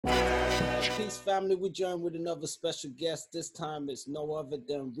Peace family, we join with another special guest. This time it's no other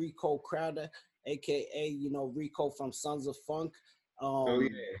than Rico Crowder, aka Rico from Sons of Funk. Oh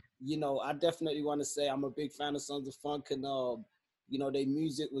yeah. I definitely want to say I'm a big fan of Sons of Funk, and their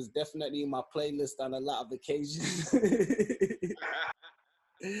music was definitely in my playlist on a lot of occasions.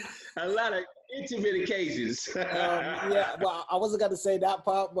 A lot of intimate occasions. Yeah, well, I wasn't gonna say that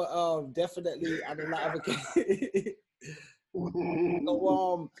part, but definitely on a lot of occasions.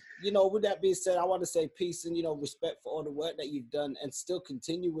 So, with that being said, I want to say peace and, respect for all the work that you've done and still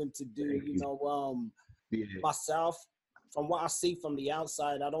continuing to do. Yeah. Myself, from what I see from the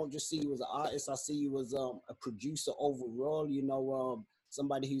outside, I don't just see you as an artist. I see you as a producer overall,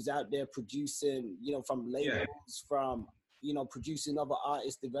 somebody who's out there producing, from labels, from, producing other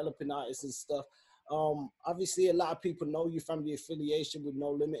artists, developing artists and stuff. Obviously, a lot of people know you from the affiliation with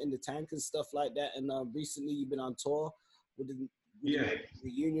No Limit in the Tank and stuff like that. And recently you've been on tour with the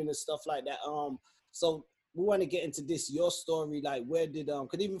reunion and stuff like that. So we want to get into this, your story, like where did,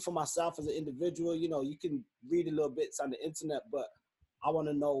 because even for myself as an individual, you can read a little bits on the internet, but I want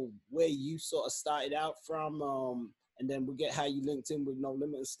to know where you sort of started out from, and then we'll get how you linked in with No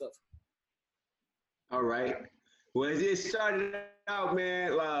Limit and stuff. All right. Well, it started out,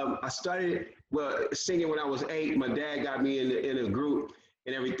 man. I started singing when I was 8. My dad got me in a group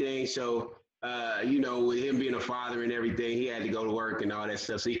and everything. So, with him being a father and everything, he had to go to work and all that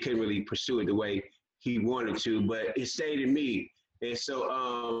stuff. So he couldn't really pursue it the way he wanted to, but it stayed in me. And so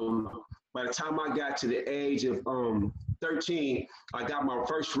by the time I got to the age of 13, I got my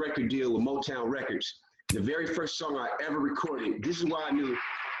first record deal with Motown Records. The very first song I ever recorded, this is why I knew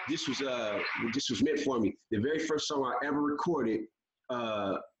this was meant for me. The very first song I ever recorded,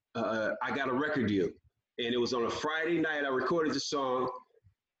 I got a record deal. And it was on a Friday night. I recorded the song.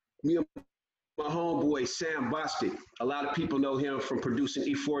 Me and my homeboy, Sam Bostic. A lot of people know him from producing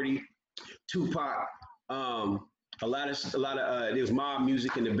E40, Tupac, there was mob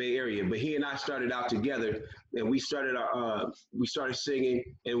music in the Bay Area, but he and I started out together, and we started singing,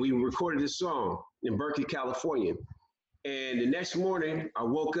 and we recorded this song in Berkeley, California. And the next morning, I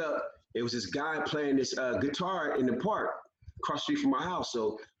woke up. It was this guy playing this guitar in the park across the street from my house.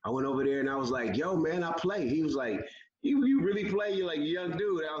 So I went over there and I was like, "Yo, man, I play." He was like, "You really play? You're like a young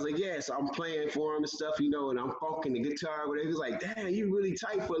dude." I was like, "Yeah." So I'm playing for him and stuff, and I'm funking the guitar. Whatever. He was like, "Damn, you really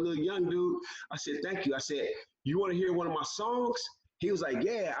tight for a little young dude." I said, "Thank you." I said, "You want to hear one of my songs?" He was like,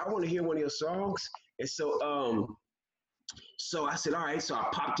 "Yeah, I want to hear one of your songs." And so I said, all right. So I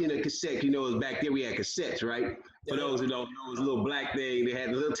popped in a cassette. It was back then we had cassettes, right? For those who don't know, it was a little black thing. They had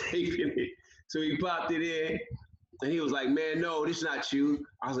a little tape in it. So he popped it in, and he was like, "Man, no, this is not you."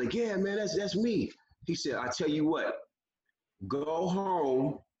 I was like, "Yeah, man, that's me." He said, "I tell you what, go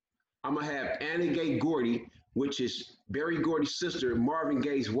home. I'm going to have Anna Gay Gordy, which is Berry Gordy's sister, Marvin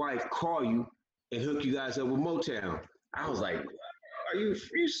Gaye's wife, call you and hook you guys up with Motown." I was like, are you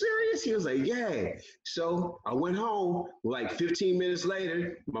serious? He was like, "Yeah." So I went home. Like 15 minutes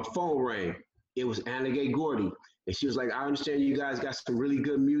later, my phone rang. It was Anna Gay Gordy. And she was like, "I understand you guys got some really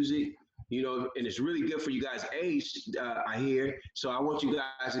good music, and it's really good for you guys' age, I hear. So I want you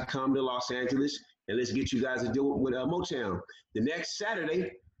guys to come to Los Angeles and let's get you guys to deal with Motown." The next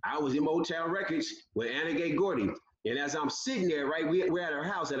Saturday, I was in Motown Records with Anna Gay Gordy. And as I'm sitting there, right, we're at her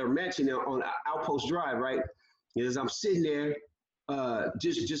house, at her mansion on Outpost Drive, right? And as I'm sitting there,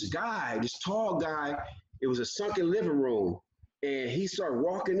 this tall guy, it was a sunken living room. And he started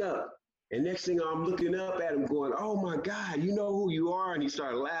walking up. And next thing I'm looking up at him going, "Oh my God, you know who you are?" And he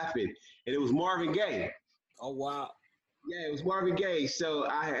started laughing. And it was Marvin Gaye. Oh, wow. Yeah, it was Marvin Gaye. So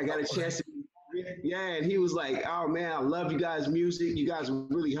I got a chance to, yeah, and he was like, "Oh man, I love you guys' music. You guys were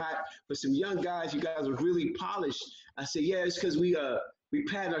really hot. For some young guys, you guys were really polished." I said, "Yeah, it's because we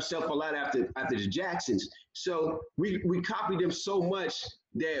patted ourselves a lot after the Jacksons. So we copied them so much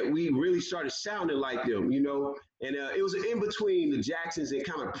that we really started sounding like them, And it was in between the Jacksons and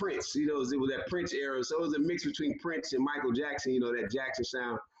kind of Prince, it was that Prince era. So it was a mix between Prince and Michael Jackson, that Jackson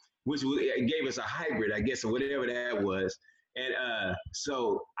sound, which it gave us a hybrid, I guess, or whatever that was. And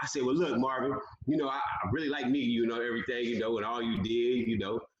so I said, "Well, look, Marvin, I really like me, everything, and all you did,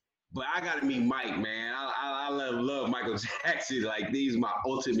 but I got to meet Mike, man. I love Michael Jackson. Like, he's my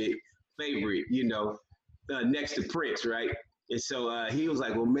ultimate favorite, next to Prince, right?" And so he was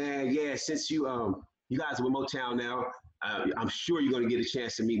like, "Well, man, yeah, since you guys are with Motown now, I'm sure you're going to get a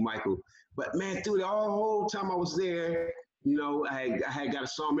chance to meet Michael." But man, through the whole time I was there, I had got a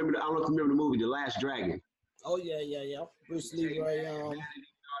song. I don't know if you remember the movie, The Last Dragon. Oh, yeah. Bruce Leroy.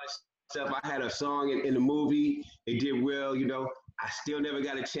 Stuff. I had a song in the movie. It did well, I still never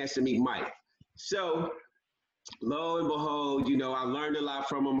got a chance to meet Mike. So lo and behold, you know, I learned a lot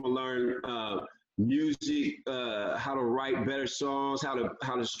from them. I learned music, how to write better songs, how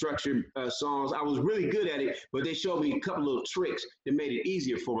to structure songs. I was really good at it, but they showed me a couple little tricks that made it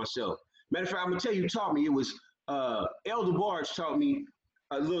easier for myself. Matter of fact, I'm gonna tell you, who taught me. It was Elder Barge taught me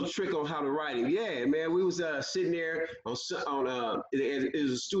a little trick on how to write it. Yeah, man, we was sitting there it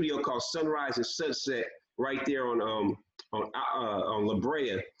was a studio called Sunrise and Sunset right there on La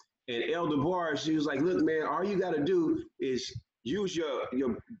Brea. And Elder Barge, he was like, "Look, man, all you got to do is use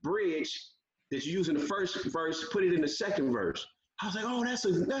your bridge that you use in the first verse, put it in the second verse." I was like, "Oh,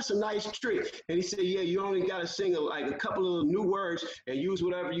 that's a nice trick." And he said, "Yeah, you only got to sing like a couple of new words and use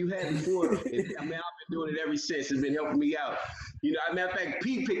whatever you had before." And I mean, I've been doing it ever since. It's been helping me out. You know, as a matter of fact,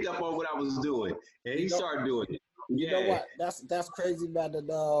 Pete picked up on what I was doing, and he started doing it. You know Yeah, what? That's crazy, man. And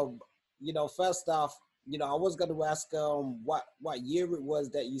you know, first off, you know, I was gonna ask what year it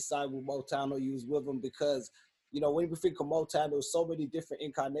was that you signed with Motown or you was with them because you know when we think of Motown, there was so many different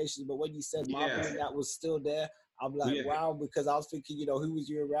incarnations. But when you said Marvin yeah, and that was still there, I'm like, yeah, wow, because I was thinking, you know, who was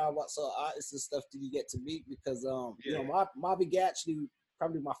you around? What sort of artists and stuff did you get to meet? Because you yeah. know, Marvin Gaye actually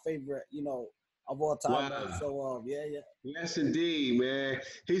probably my favorite, you know, of all time, man. Wow. So yeah, yeah, Yes, indeed, man.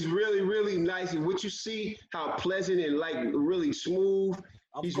 He's really, really nice. And what you see, how pleasant and like really smooth.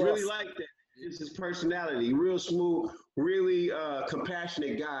 of He's really course. like that. It's his personality, real smooth, really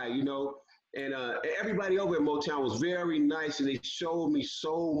compassionate guy, you know. And everybody over at Motown was very nice, and they showed me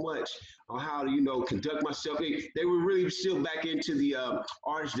so much on how to, you know, conduct myself. They were really still back into the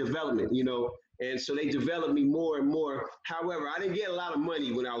artist development, you know, and so they developed me more and more. However, I didn't get a lot of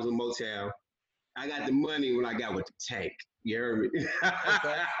money when I was in Motown. I got the money when I got with the tank. You heard me? Okay,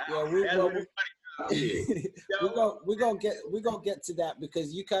 yeah, we That's well, where the money did. So, we're gonna get to that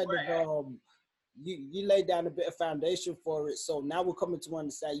because you kind of right. you laid down a bit of foundation for it. So now we're coming to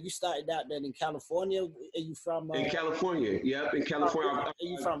understand. You started out then in California. Are you from In California, yep, in California. Are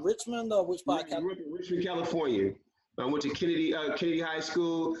you from Richmond or which part of I grew up in Richmond, California. I went to Kennedy High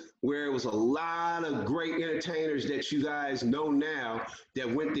School, where it was a lot of great entertainers that you guys know now that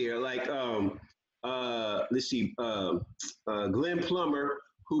went there. Like, let's see, Glenn Plummer,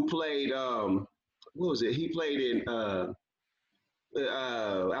 who played, what was it? He played in,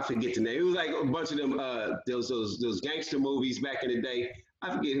 I forget the name. It was like a bunch of them, those gangster movies back in the day.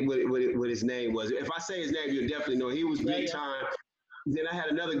 I forget what his name was. If I say his name, you'll definitely know. He was Yeah, big yeah. time. Then I had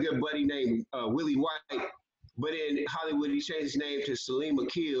another good buddy named Willie White, but in Hollywood he changed his name to Salim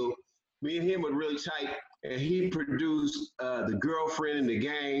Akil. Me and him were really tight, and he produced The Girlfriend in the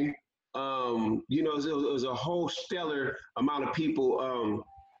Game. You know, it was a whole stellar amount of people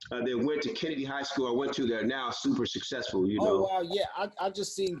that went to Kennedy High School. I went to that now super successful. You Oh know. wow, yeah. I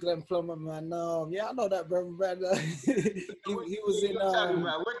just seen Glenn Plummer, man. Yeah, I know that brother, man. He was What in you talking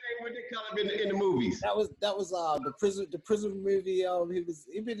about? What they call him in the movies? that was the prison movie.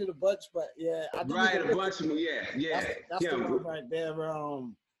 He been in a bunch, but yeah, I didn't Right, even a look at bunch of them. Yeah, yeah, that's the him. one right there.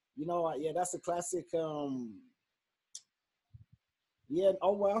 You know what? Yeah, that's a classic. Yeah.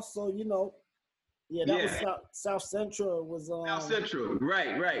 Oh well, so you know, yeah, that was Yeah, South Central South Central.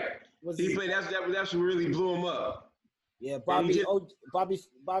 Right, right. He was played. That's what really blew him up. yeah And he Bobby just oh Bobby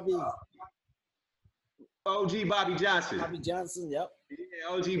OG Bobby Johnson. Bobby Johnson. Yep.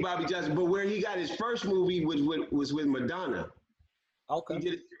 Yeah, OG Bobby Johnson. But where he got his first movie was with Madonna. He Okay.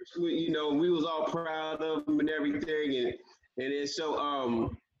 did it first with, you know, we was all proud of him and everything, and then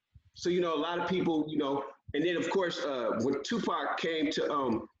so you know a lot of people, you know, and then of course when Tupac came to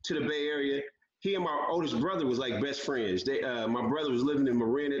the Bay Area, he and my oldest brother was like best friends. My brother was living in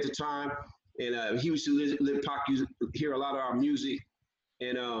Marin at the time, and he used to Pac used to hear a lot of our music,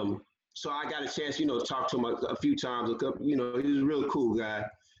 and so I got a chance, you know, to talk to him a few times. You know, he was a real cool guy.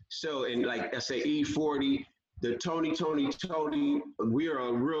 So, and like I say, E40, the Tony, we are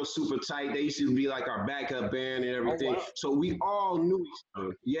a real super tight. They used to be like our backup band and Oh everything. wow. So we all knew each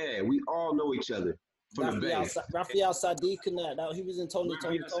other. Yeah, we all know each other from the Bay. Raphael Sadiq and that. He was in Raphael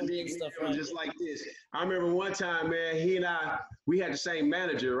Tony and Sadiq, stuff, it was right? just like this. I remember one time, man, he and we had the same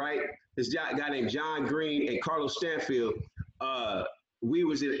manager, right? This guy named John Green and Carlos Stanfield. Uh, we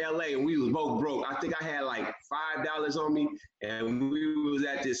was in LA and we was both broke. I think I had like $5 on me, and we was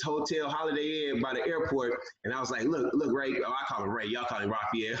at this hotel Holiday Inn by the airport. And I was like, look, Ray. Oh, I call him Ray. Y'all call him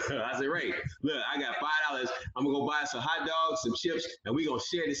Raphael. I said, Ray, look, I got $5. I'm gonna go buy some hot dogs, some chips, and we gonna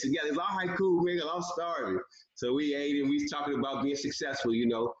share this together. He's like, all right, cool, man. I'm starving. So we ate and we was talking about being successful, you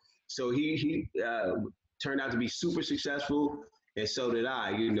know. So he turned out to be super successful, and so did I,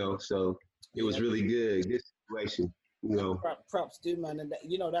 you know. So it Yeah, was really good situation. You know, props do, man. And that,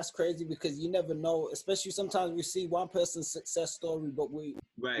 you know, that's crazy because you never know, especially sometimes we see one person's success story, but we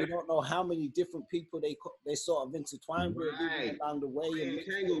don't know how many different people they sort of intertwine with along the way. And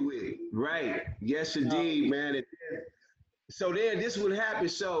tangled with. Right. Yes, indeed, man. So then this would happen.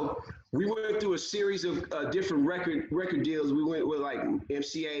 So we went through a series of different record deals. We went with like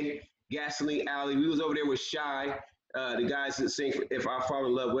MCA, Gasoline Alley. We was over there with Shy, the guys that sing "If I Fall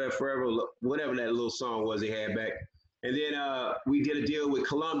in Love, Forever," whatever that little song was they had back. And then we did a deal with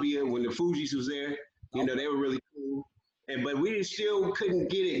Columbia when the Fugees was there. You know, they were really cool. But we still couldn't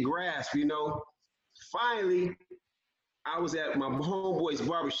get it grasped. You know, finally, I was at my homeboy's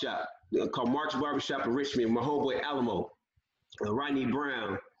barbershop called Mark's Barbershop in Richmond. My homeboy Alamo. Rodney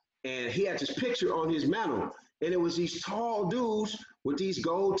Brown, and he had this picture on his mantle, and it was these tall dudes with these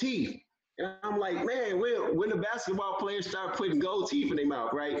gold teeth. And I'm like, man, when the basketball players start putting gold teeth in their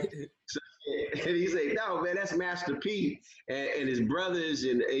mouth, right? So, and he said, no, man, that's Master P and his brothers,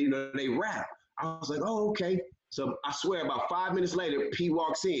 and you know, they rap. I was like, oh, okay. So I swear, about 5 minutes later, P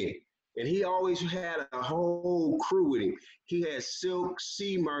walks in, and he always had a whole crew with him. He had Silk,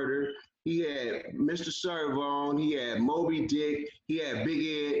 C Murder. He had Mr. Servon, he had Moby Dick, he had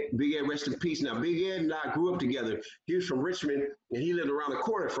Big Ed, rest in peace. Now, Big Ed and I grew up together. He was from Richmond, and he lived around the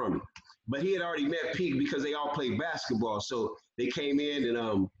corner from me. But he had already met P because they all played basketball. So they came in,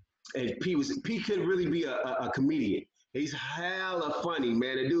 and P could really be a comedian. He's hella funny,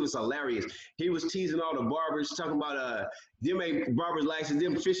 man. The dude was hilarious. He was teasing all the barbers, talking about them ain't barber's license,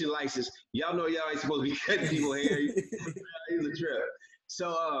 them fishing license. Y'all know y'all ain't supposed to be cutting people hair. He was a trip.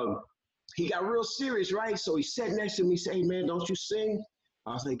 So he got real serious, right? So he sat next to me, said, hey, man, don't you sing?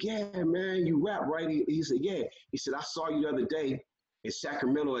 I was like, yeah, man, you rap, right? He said, yeah. He said, I saw you the other day in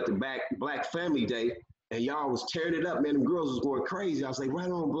Sacramento at the Black Family Day, and y'all was tearing it up, man. Them girls was going crazy. I was like,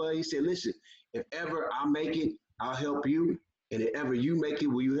 right on, blood. He said, listen, if ever I make it, I'll help you. And if ever you make it,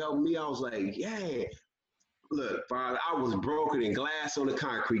 will you help me? I was like, yeah. Look, Father, I was broken in glass on the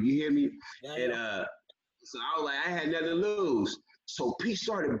concrete. You hear me? Yeah, and so I was like, I had nothing to lose. So P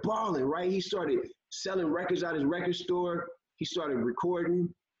started balling, right? He started selling records out his record store. He started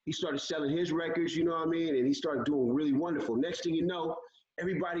recording. He started selling his records, you know what I mean? And he started doing really wonderful. Next thing you know,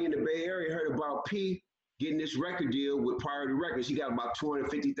 everybody in the Bay Area heard about P getting this record deal with Priority Records. He got about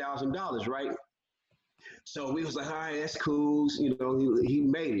 $250,000, right? So we was like, all right, that's cool. You know, he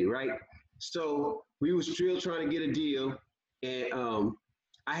made it, right? So we was still trying to get a deal. And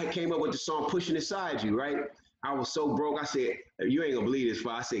I had came up with the song Pushing Inside You, right? I was so broke. I said, you ain't gonna believe this,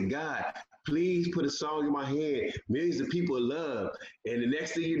 but I said, God, please put a song in my hand. Millions of people love. And the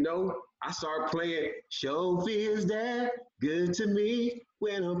next thing you know, I started playing Show Feels That Good to Me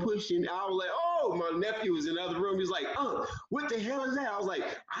when I'm pushing. I was like, oh, my nephew was in the other room. He was like, what the hell is that? I was like,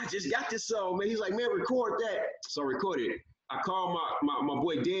 I just got this song, man. He's like, man, record that. So I recorded it. I called my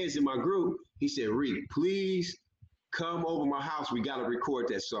boy Dez in my group. He said, Rick, please come over my house. We got to record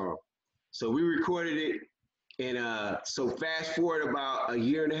that song. So we recorded it. And so fast forward about a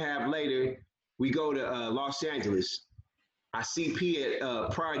year and a half later, we go to Los Angeles. I see P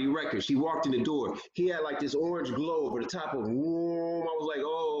at Priority Records. He walked in the door. He had like this orange glow over the top of him. I was like,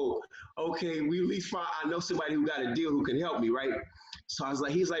 oh, okay, we at least find, I know somebody who got a deal who can help me, right? So I was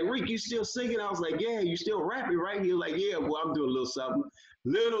like, he's like, Rick, you still singing? I was like, yeah, you still rapping, right? He was like, yeah, well, I'm doing a little something.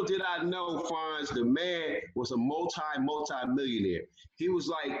 Little did I know, Fonz, the man was a multi-millionaire. He was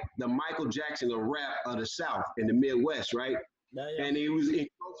like the Michael Jackson of rap of the South in the Midwest, right? Yeah. And he was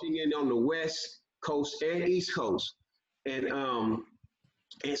encroaching in on the West Coast and East Coast. And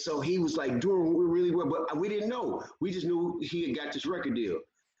so he was like doing really well, but we didn't know. We just knew he had got this record deal.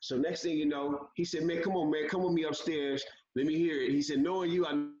 So next thing you know, he said, man, come on, man, come with me upstairs. Let me hear it. He said, knowing you,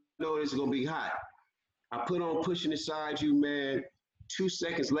 I know this is going to be hot. I put on Pushing Inside You, man. 2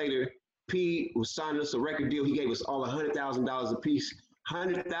 seconds later, P was signing us a record deal. He gave us all $100,000 a piece,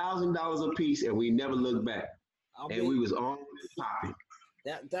 $100,000 a piece, and we never looked back. And we was on popping.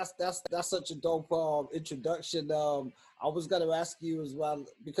 That's such a dope introduction. I was gonna ask you as well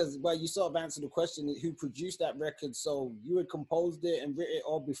because you sort of answered the question who produced that record. So you had composed it and written it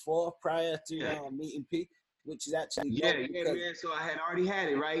all before prior to meeting P, which is actually man. So I had already had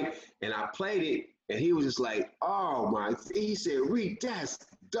it right, and I played it. And he was just like, oh my, he said, Reed, that's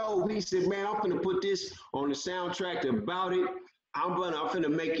dope. He said, man, I'm gonna put this on the soundtrack about it. I'm finna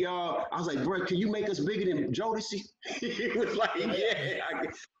make y'all. I was like, bro, can you make us bigger than Jodeci? He was like, yeah, I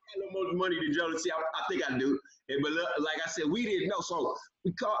got no more money than Jodeci. I think I do. But like I said, we didn't know. So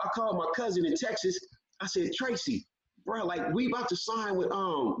I called my cousin in Texas. I said, Tracy, bro, like we about to sign with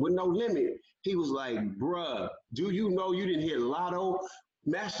No Limit. He was like, bruh, do you know you didn't hit Lotto?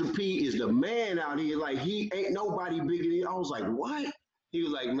 Master P is the man out here. Like he ain't nobody bigger than. I was like, what? He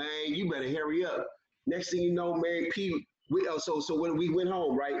was like, man, you better hurry up. Next thing you know, man, P. So when we went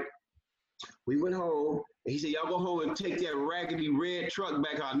home, right? We went home, and he said, y'all go home and take that raggedy red truck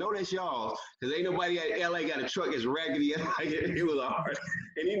back. I know that's y'all, because ain't nobody at LA got a truck as raggedy as it was hard.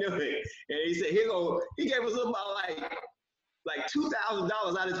 And he knew it. And he said, here go, he gave us about like $2,000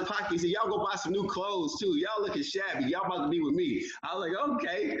 out of his pocket. He said, y'all go buy some new clothes too. Y'all looking shabby. Y'all about to be with me. I was like,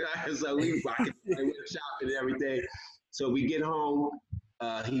 okay. So we rocking, shopping and everything. So we get home.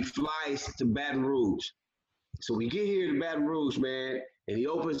 He flies to Baton Rouge. So we get here to Baton Rouge, man, and he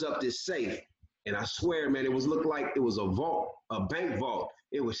opens up this safe. And I swear, man, it was looked like it was a vault, a bank vault.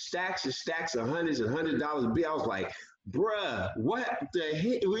 It was stacks and stacks of hundreds and $100 bill. I was like, bruh, what the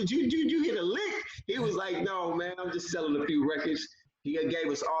heck? Did you hit a lick? He was like, no, man, I'm just selling a few records. He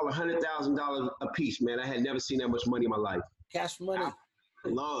gave us all $100,000 a piece, man. I had never seen that much money in my life. Cash money.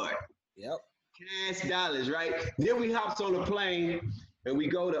 Lord. Yep. Cash dollars, right? Then we hopped on a plane and we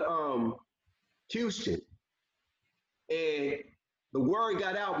go to Houston. And the word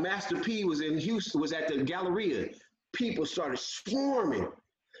got out, Master P was in Houston, was at the Galleria. People started swarming.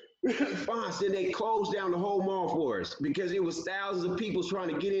 Fonz, then they closed down the whole mall for us because it was thousands of people trying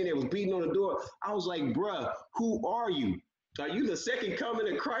to get in. It was beating on the door. I was like, bruh, who are you? Are you the second coming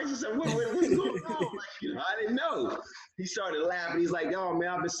of Christ? I said, what's going on? Like, I didn't know. He started laughing. He's like, oh, man,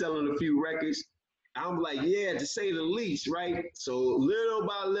 I've been selling a few records. I'm like, yeah, to say the least, right? So little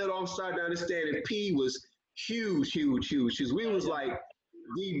by little, I'm starting to understand that P was huge. We was like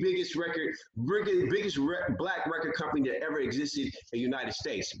the biggest black record company that ever existed in the United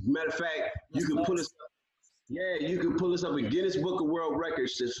States. Matter of fact, you could pull us up. Yeah, you could pull us up in Guinness Book of World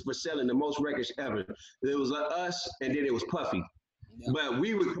Records for selling the most records ever. It was us, and then it was Puffy. Yep. But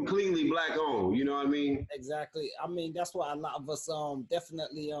we were completely black owned. You know what I mean? Exactly. I mean, that's why a lot of us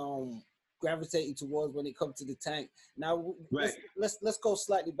definitely gravitating towards when it comes to the tank. Now, right. let's go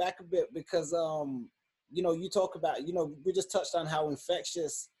slightly back a bit because you know, you talk about, you know, we just touched on how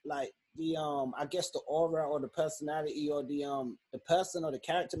infectious, like the I guess the aura or the personality or the person or the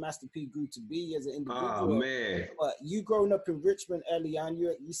character Master P grew to be as an individual. Oh man! But you growing up in Richmond early on,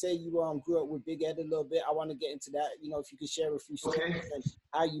 you say you grew up with Big Ed a little bit. I want to get into that. You know, if you could share a few stories and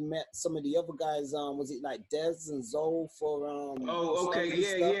how you met some of the other guys. Was it like Dez and Zoe for Oh, okay,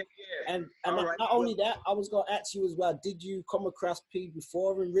 yeah. And right. Not only that, I was gonna ask you as well. Did you come across P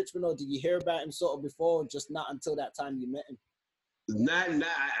before in Richmond, or did you hear about him sort of before, or just not until that time you met him? Not.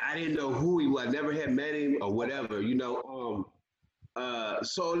 I didn't know who he was. I never had met him or whatever. You know.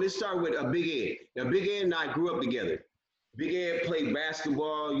 So let's start with Big Ed. Now, Big Ed and I grew up together. Big Ed played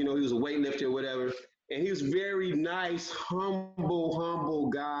basketball. You know, he was a weightlifter or whatever, and he was very nice, humble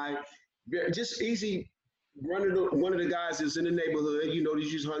guy. Just easy. One of the guys that's in the neighborhood. You know, that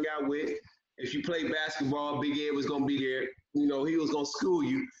you just hung out with. If you played basketball, Big Ed was gonna be there. You know, he was gonna school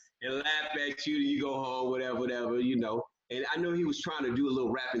you and laugh at you. Then you go home, whatever. You know. And I know he was trying to do a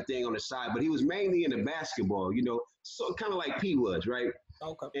little rapping thing on the side, but he was mainly into basketball, you know, so kind of like P was, right?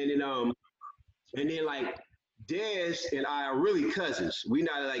 Okay. And then like Dez and I are really cousins. We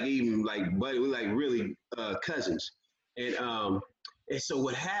not like even like buddy, we like really cousins. And so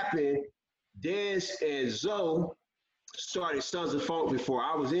what happened? Dez and Zoe started Sons of Funk before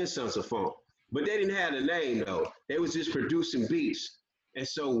I was in Sons of Funk, but they didn't have a name though. They was just producing beats. And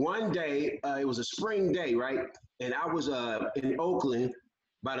so one day, it was a spring day, right? And I was in Oakland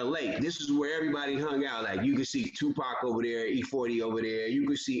by the lake. This is where everybody hung out. Like you could see Tupac over there, E40 over there. You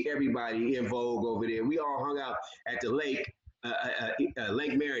could see everybody in Vogue over there. We all hung out at the lake,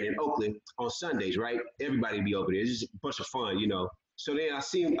 Lake Merritt in Oakland on Sundays, right? Everybody be over there. It's just a bunch of fun, you know. So then I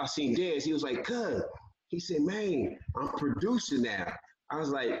seen Dez. He was like, "Cuz," he said, "Man, I'm producing now." I was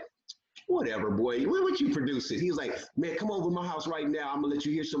like, whatever, boy. What you producing? He was like, man, come over to my house right now. I'm gonna let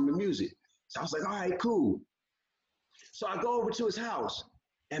you hear some of the music. So I was like, all right, cool. So I go over to his house,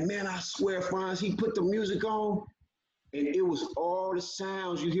 and man, I swear, Fonz, he put the music on, and it was all the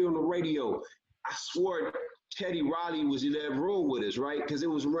sounds you hear on the radio. I swore Teddy Riley was in that room with us, right? Because it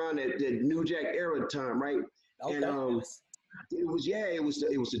was around that New Jack era time, right? Okay. And it was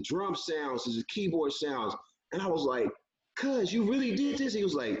the drum sounds, it was the keyboard sounds, and I was like, cuz you really did this? He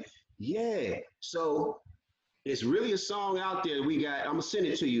was like, yeah. So it's really a song out there we got. I'm gonna send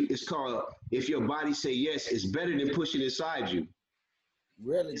it to you. It's called "If Your Body Say Yes." It's better than pushing inside you.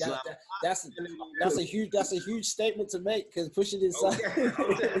 Really, that's a huge statement to make because pushing inside.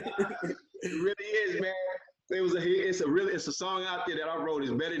 Okay. It really is, man. It's a song out there that I wrote. It's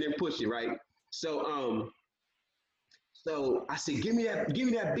better than pushing, right? So so I said, give me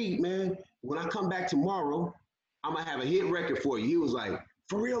that beat, man. When I come back tomorrow, I'm gonna have a hit record for you. He was like,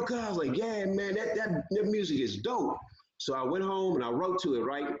 for real, cuz? I was like, yeah, man, that music is dope. So I went home and I wrote to it,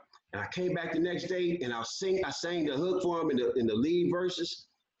 right? And I came back the next day and I sang the hook for him in the lead verses.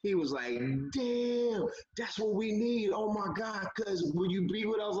 He was like, damn, that's what we need. Oh my God, cuz will you be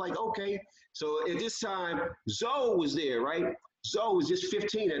with us? I was like, okay. So at this time, Zoe was there, right? Zoe was just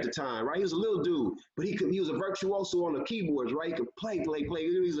 15 at the time, right? He was a little dude, but he was a virtuoso on the keyboards, right? He could play.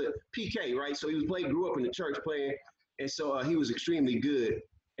 He was a PK, right? So grew up in the church playing, and so he was extremely good.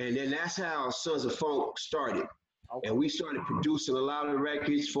 And then that's how Sons of Funk started. Okay. And we started producing a lot of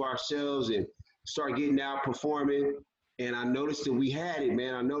records for ourselves and started getting out performing. And I noticed that we had it,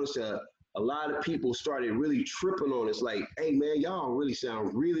 man. I noticed a lot of people started really tripping on us, like, hey, man, y'all really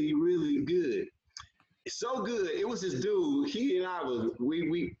sound really, really good. It's so good. It was this dude. He and I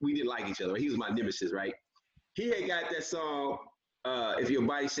we didn't like each other. He was my nemesis, right? He had got that song, "If Your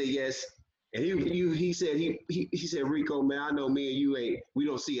Body Say Yes," and he said, Rico, man, I know me and you we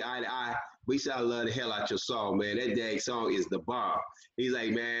don't see eye to eye, but he said, I love the hell out your song, man. That dang song is the bomb. He's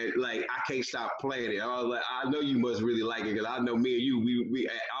like, man, like I can't stop playing it. I was like, I know you must really like it because I know me and you we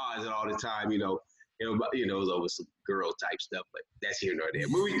at odds all the time, you know. It was over some girl type stuff, but that's here nor there.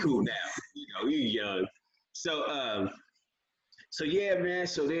 But we cool now, we young. So yeah, man.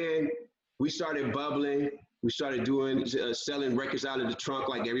 So then we started bubbling. We started doing selling records out of the trunk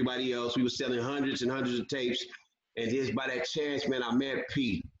like everybody else. We were selling hundreds and hundreds of tapes. And just by that chance, man, I met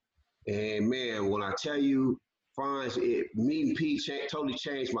Pete. And man, when I tell you, Fonz, meeting Pete totally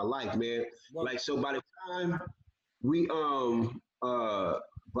changed my life, man. Like so, by the time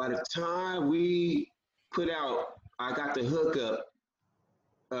we put out, I got the hookup.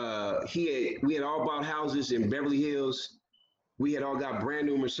 We had all bought houses in Beverly Hills. We had all got brand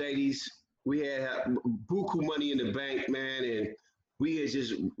new Mercedes. We had buku money in the bank, man, and we had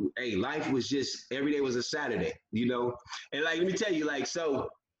just, hey, life was just every day was a Saturday, you know. And like, let me tell you, like, so,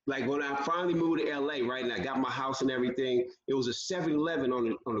 like when I finally moved to LA, right, and I got my house and everything, it was a 7-Eleven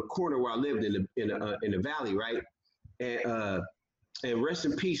on the corner where I lived in the valley, right, and rest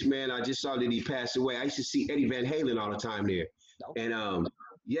in peace, man. I just saw that he passed away. I used to see Eddie Van Halen all the time there, and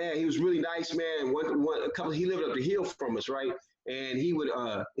yeah, he was really nice, man. He lived up the hill from us, right? And he would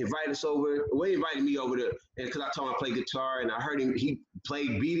invite us over. Well, he invited me over and because I told him I play guitar, and I heard him. He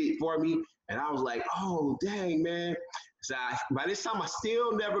played Beat It for me, and I was like, oh, dang, man. So by this time, I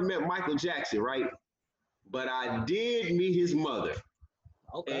still never met Michael Jackson, right? But I did meet his mother.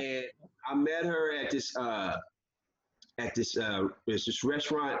 Okay. And I met her at this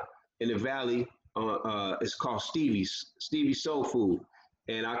restaurant in the valley. It's called Stevie's Soul Food.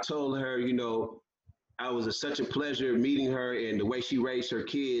 And I told her, it was such a pleasure meeting her, and the way she raised her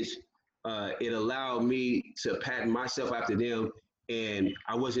kids, it allowed me to pattern myself after them. And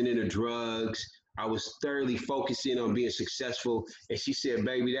I wasn't into drugs. I was thoroughly focusing on being successful. And she said,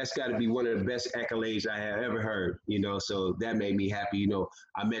 baby, that's got to be one of the best accolades I have ever heard, so that made me happy.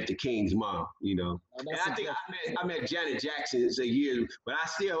 I met the King's mom, and I think I met Janet Jackson a year, but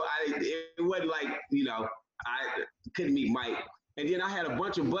it wasn't like, I couldn't meet Mike. And then I had a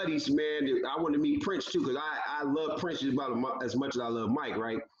bunch of buddies, man. I wanted to meet Prince too, because I love Prince just about as much as I love Mike,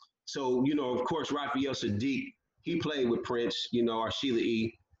 right? So, of course, Raphael Sadiq, he played with Prince, or Sheila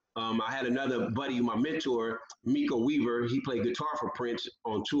E. I had another buddy, my mentor, Miko Weaver. He played guitar for Prince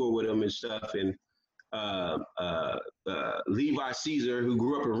on tour with him and stuff. And Levi Caesar, who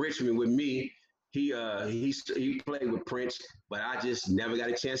grew up in Richmond with me, he played with Prince, but I just never got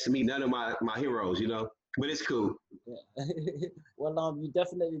a chance to meet none of my heroes, But it's cool. Yeah. Well, you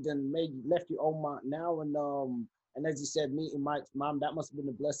definitely left your own mark now, and as you said, meeting Mike's mom, that must have been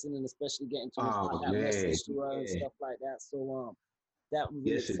a blessing, and especially getting to that message to her and stuff like that. So that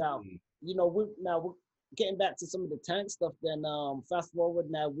really south. We're getting back to some of the Tank stuff. Then fast forward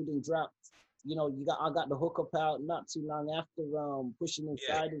now, we didn't drop. I got the hookup out not too long after Pushing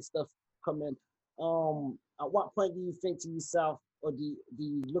Inside and stuff coming. At what point do you think to yourself, or do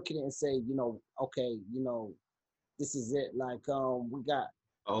you look at it and say, okay, this is it? Like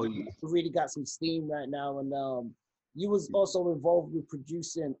we really got some steam right now, and you was also involved with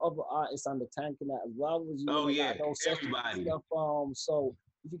producing other artists on the Tank and that as well. Was you? Everybody. Stuff, so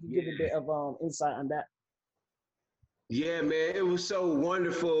if you could give a bit of insight on that. Yeah, man, it was so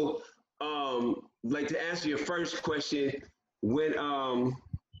wonderful. Like to answer your first question, when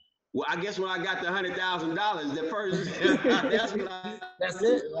well, I guess when I got the $100,000, the first that's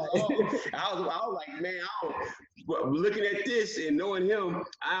it. I was like, man, looking at this and knowing him,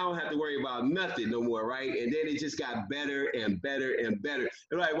 I don't have to worry about nothing no more, right? And then it just got better and better and better.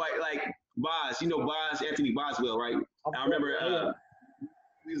 And like Boz, Boz, Anthony Boswell, right? I remember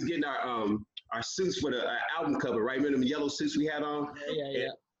we was getting our our suits for the album cover, right? Remember the yellow suits we had on? Yeah.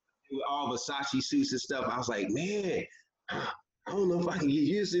 With all Versace suits and stuff. I was like, man, I don't know if I can get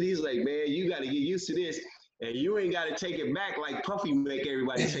used to these. Like, man, you got to get used to this. And you ain't got to take it back like Puffy make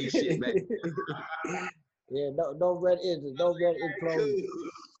everybody take shit back. Yeah, no red clothes.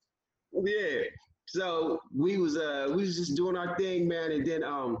 Yeah. So we was just doing our thing, man. And then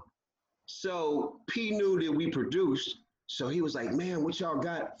so P knew that we produced. So he was like, man, what y'all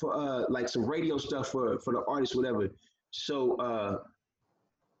got for like some radio stuff for the artists, whatever. So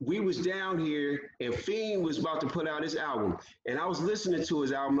we was down here and Fiend was about to put out his album. And I was listening to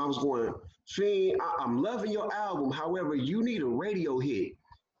his album. I was going, Fiend, I'm loving your album. However, you need a radio hit.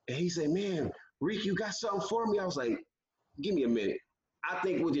 And he said, man, Rick, you got something for me? I was like, give me a minute. I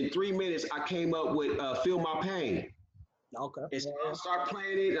think within 3 minutes, I came up with Feel My Pain. Okay. And so I started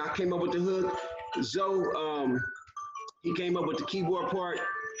playing it, and I came up with the hook. Zoe, he came up with the keyboard part.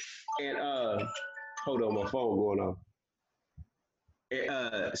 And hold on, my phone going off.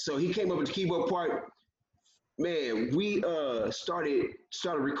 So he came up with the keyboard part. Man, we started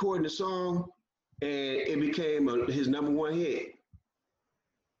recording the song, and it became his #1 hit.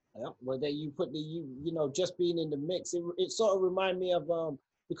 Yeah, well, then you put you know, just being in the mix, it sort of remind me of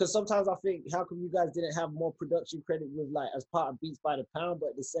because sometimes I think, how come you guys didn't have more production credit with, like, as part of Beats by the Pound, but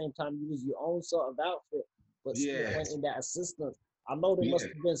at the same time you was your own sort of outfit, but still went in that assistance. I know there must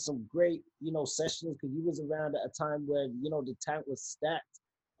have been some great, you know, sessions, because you was around at a time where, you know, the tank was stacked.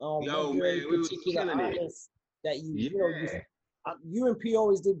 Yo, man, we was killing it. That you know, you and P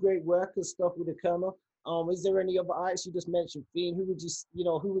always did great work and stuff with the camera. Is there any other artists? You just mentioned Fiend. Who would you, you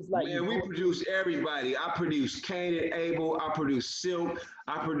know, who was like? Man, we produced everybody. I produced Cain and Abel. I produced Silk.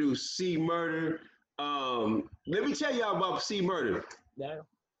 I produced C Murder. Let me tell y'all about C Murder. Yeah.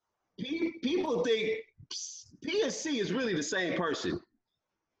 People think P and C is really the same person.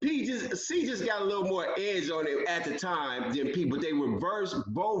 C just got a little more edge on it at the time than P, but they were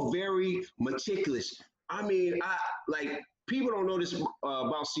both very meticulous. I mean, people don't know this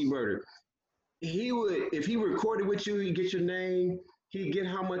about C Murder. He would, if he recorded with you, he'd get your name, he'd get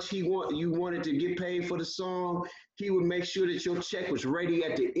how much you wanted to get paid for the song. He would make sure that your check was ready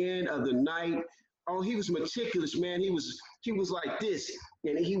at the end of the night. Oh, he was meticulous, man. He was like this.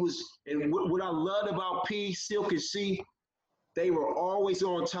 And what I loved about P, Silk, and C, they were always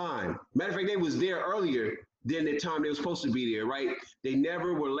on time. Matter of fact, they was there earlier than the time they were supposed to be there, right? They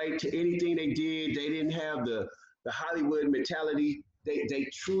never were late to anything they did. They didn't have the Hollywood mentality. They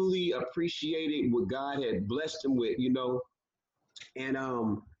truly appreciated what God had blessed them with, you know. And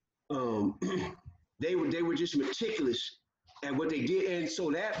they were just meticulous at what they did. And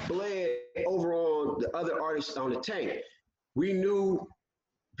so that bled over on the other artists on the tank. We knew,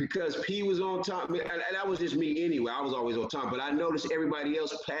 because P was on time, and that was just me anyway. I was always on time, but I noticed everybody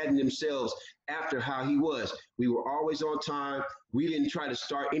else padding themselves after how he was. We were always on time. We didn't try to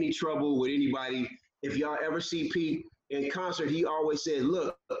start any trouble with anybody. If y'all ever see P in concert, he always said,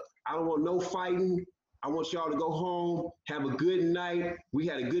 look, I don't want no fighting. I want y'all to go home, have a good night. We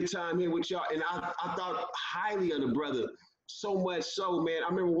had a good time here with y'all. And I thought highly of the brother, so much so, man. I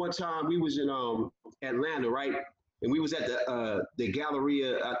remember one time we was in Atlanta, right? And we was at the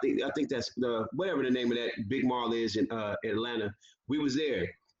Galleria. I think that's the, whatever the name of that big mall is in Atlanta. We was there.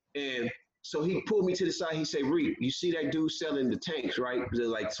 And so he pulled me to the side. He said, Reek, you see that dude selling the tanks, right? They're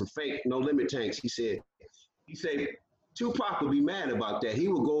like some fake No Limit tanks. He said, Tupac would be mad about that. He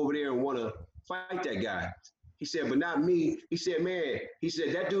would go over there and want to fight that guy. He said, but not me. He said, man,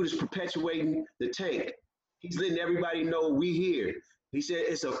 that dude is perpetuating the tank. He's letting everybody know we here. He said,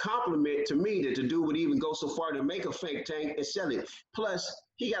 it's a compliment to me that the dude would even go so far to make a fake tank and sell it. Plus,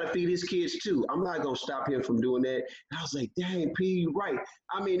 he got to feed his kids too. I'm not going to stop him from doing that. And I was like, dang, P, you right.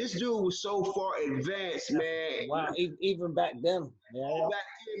 I mean, this dude was so far advanced, man. Wow, even back then. Yeah. Back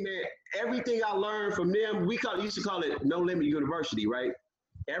then, man, everything I learned from them, used to call it No Limit University, right?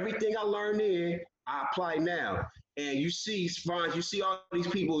 Everything I learned then, I apply now. And you see, Spons, you see all these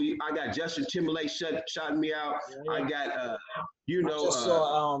people. I got Justin Timberlake shouting me out. Yeah. I got, I just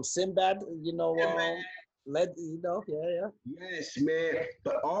saw Sinbad, you know, yeah. Yes, man.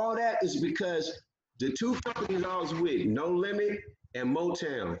 But all that is because the two companies I was with, No Limit and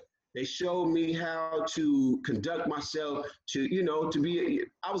Motown, they showed me how to conduct myself,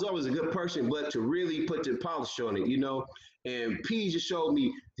 I was always a good person, but to really put the polish on it, you know. And P just showed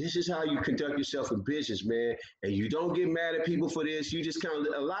me, this is how you conduct yourself in business, man. And you don't get mad at people for this. You just kind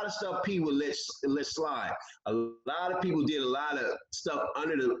of, a lot of stuff P would let slide. A lot of people did a lot of stuff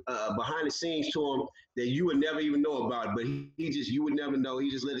under the, behind the scenes to him that you would never even know about. But you would never know.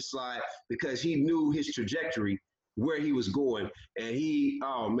 He just let it slide because he knew his trajectory. where he was going. And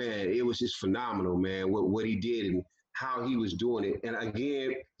oh man, it was just phenomenal, man, what he did and how he was doing it. And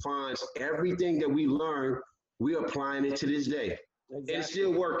again, Fonz, everything that we learned, we're applying it to this day. Exactly. And it's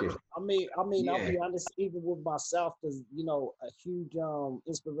still working. I'll be honest, even with myself, because a huge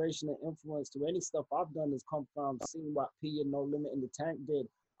inspiration and influence to any stuff I've done has come from seeing what P and No Limit in the Tank did.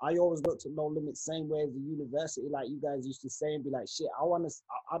 I always looked at No Limit same way as the university, like you guys used to say, and be like, shit,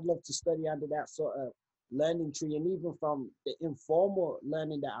 I'd love to study under that sort of learning tree. And even from the informal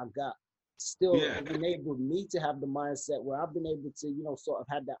learning that I got, still enabled me to have the mindset where I've been able to, sort of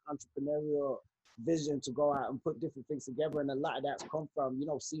had that entrepreneurial vision to go out and put different things together. And a lot of that's come from,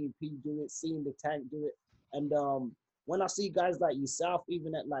 seeing P do it, seeing the Tank do it. And when I see guys like yourself,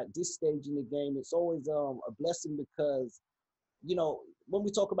 even at like this stage in the game, it's always a blessing because, when we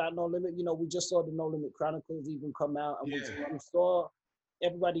talk about No Limit, we just saw the No Limit Chronicles even come out, and we saw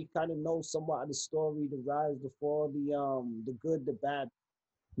everybody kind of knows somewhat of the story, the rise, the fall, the good, the bad.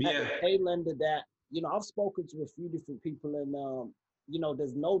 At the tail end of that, I've spoken to a few different people, and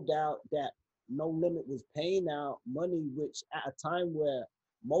there's no doubt that No Limit was paying out money, which at a time where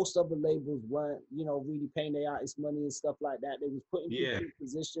most other labels weren't, really paying their artists money and stuff like that. They was putting people in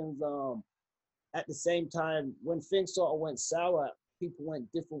positions. At the same time, when things sort of went sour, people went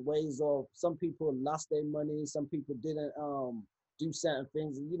different ways, or some people lost their money, some people didn't do certain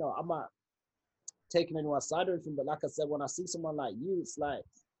things. And, I'm not taking anyone's side or anything, but like I said, when I see someone like you, it's like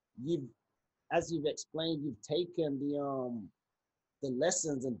as you've explained, you've taken the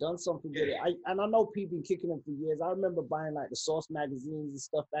lessons and done something with it. I know people been kicking them for years. I remember buying like the Source magazines and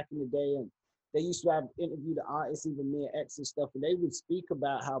stuff back in the day, and they used to have interview the artists, even me and X and stuff, and they would speak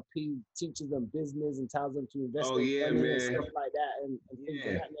about how P teaches them business and tells them to invest in money and stuff like that and things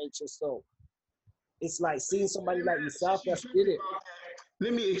of that nature. So it's like seeing somebody like yourself that's did it.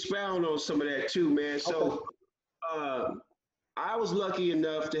 Let me expound on some of that too, man. So I was lucky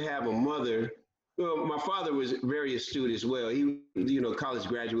enough to have a mother. Well, my father was very astute as well. He, college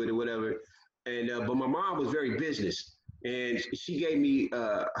graduate or whatever. And but my mom was very business, and she gave me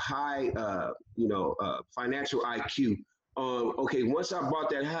high, financial IQ. Okay, once I bought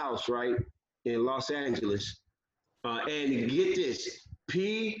that house, right, in Los Angeles, and get this,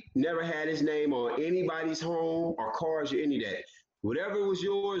 P never had his name on anybody's home or cars or any of that. Whatever was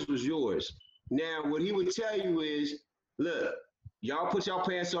yours was yours. Now, what he would tell you is, look, y'all put y'all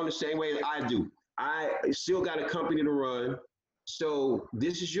pants on the same way I do. I still got a company to run. So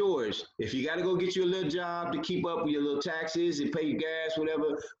this is yours. If you got to go get you a little job to keep up with your little taxes and pay your gas,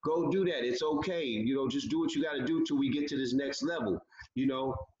 whatever, go do that. It's okay. Just do what you got to do till we get to this next level. And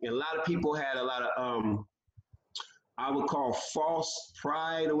a lot of people had a lot of, I would call false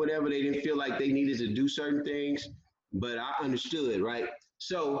pride or whatever. They didn't feel like they needed to do certain things, but I understood, right?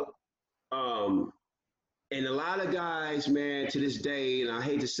 So, and a lot of guys, man, to this day, and I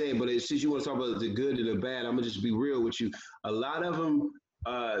hate to say it, but since you want to talk about the good and the bad, I'm going to just be real with you. A lot of them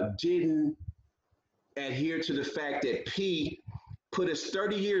didn't adhere to the fact that P put us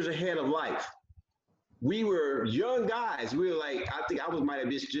 30 years ahead of life. We were young guys. We were like, I think I might have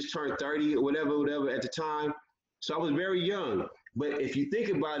just turned 30 or whatever at the time. So I was very young. But if you think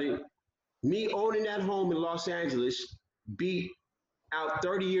about it, me owning that home in Los Angeles beat out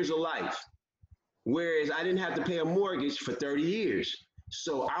 30 years of life. Whereas I didn't have to pay a mortgage for 30 years.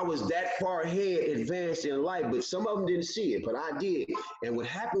 So I was that far ahead, advanced in life, but some of them didn't see it, but I did. And what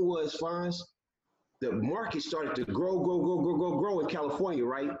happened was, Fonz, the market started to grow in California,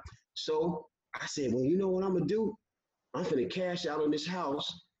 right? So I said, well, you know what I'm gonna do? I'm gonna cash out on this house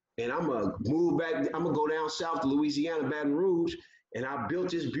and I'm gonna move back. I'm gonna go down south to Louisiana, Baton Rouge, and I built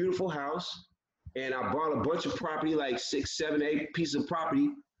this beautiful house and I bought a bunch of property, like 6, 7, 8 pieces of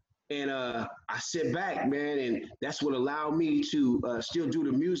property. And I sit back, man, and that's what allowed me to still do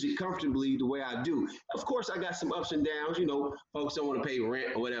the music comfortably the way I do. Of course, I got some ups and downs. Folks don't want to pay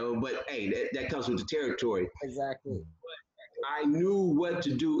rent or whatever, but hey, that comes with the territory. Exactly. But I knew what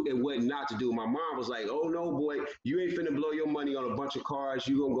to do and what not to do. My mom was like, oh, no, boy, you ain't finna blow your money on a bunch of cars.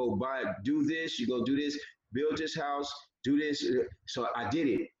 You gonna go do this, you gonna do this, build this house, do this. So I did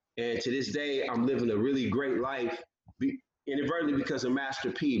it. And to this day, I'm living a really great life. Inadvertently because of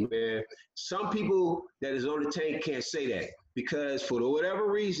Master P, man. Some people that is on the tank can't say that because for whatever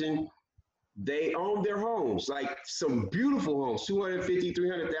reason, they own their homes, like some beautiful homes, $250,000,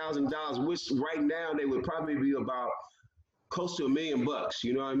 $300,000, which right now they would probably be about close to $1 million.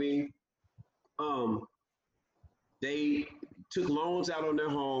 You know what I mean? They took loans out on their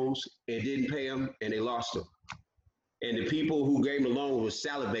homes and didn't pay them, and they lost them. And the people who gave them the loan was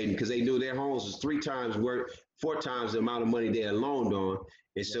salivating because they knew their homes was 4 times the amount of money they had loaned on.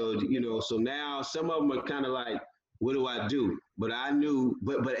 And so, so now some of them are kind of like, what do I do? But I knew,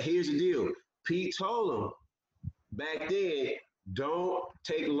 but here's the deal. Pete told him back then, don't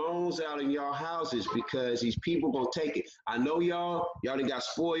take loans out in y'all houses because these people gonna take it. I know y'all done got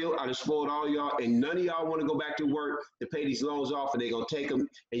spoiled. I done spoiled all y'all, and none of y'all want to go back to work to pay these loans off, and they gonna take them,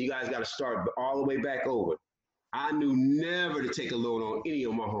 and you guys got to start all the way back over. I knew never to take a loan on any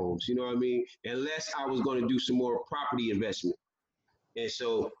of my homes. You know what I mean? Unless I was going to do some more property investment. And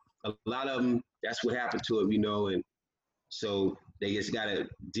so a lot of them, that's what happened to them, and so they just got to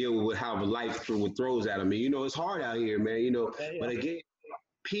deal with how life throws at them. And, it's hard out here, man, Yeah, but yeah. again,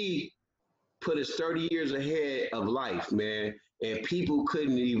 P put us 30 years ahead of life, man. And people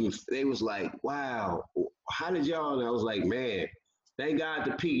couldn't even, they was like, wow, how did y'all? And I was like, man, thank God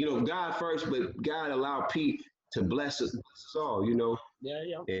to Pete. God first, but God allowed Pete to bless us all. Yeah,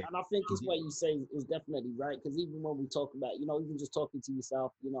 yeah. And, And I think it's what you say is definitely right. Because even when we talk about, even just talking to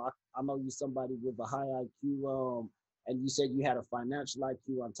yourself, I know you're somebody with a high IQ, and you said you had a financial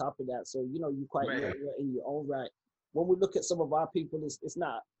IQ on top of that. So, you're quite right. in your own right. When we look at some of our people, it's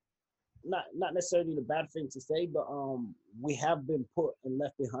not necessarily the bad thing to say, but we have been put and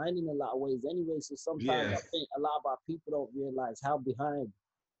left behind in a lot of ways anyway. So sometimes Yeah. I think a lot of our people don't realize how behind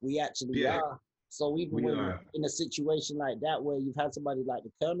we actually Yeah. are. So even We when are. in a situation like that where you've had somebody like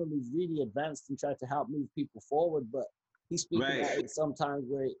the Colonel who's really advanced and tried to help move people forward, but he's speaking Right. about it sometimes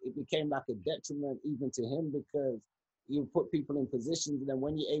where it became like a detriment even to him because you put people in positions, and then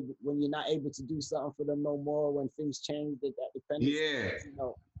when you're not able to do something for them no more, when things change, that dependency,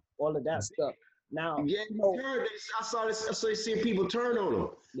 Yeah. all of that stuff. Now, Yeah, I saw this. I started seeing people turn on him.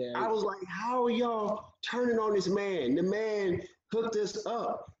 yeah, I was like, "How are y'all turning on this man? The man hooked us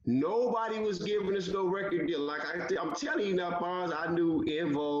up. Nobody was giving us no record deal. Like I'm telling you now, Bonds. I knew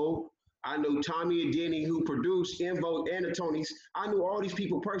Invo. I knew Tommy and Denny who produced Invo and the Tonys. I knew all these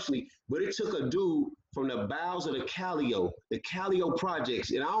people personally, but it took a dude from the bowels of the Calio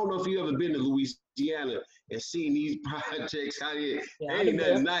projects. And I don't know if you ever been to Louisiana and seen these projects out here. yeah, Ain't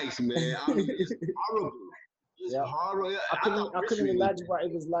nothing nice, man. I mean, it's horrible. It's yeah. horrible. I couldn't imagine what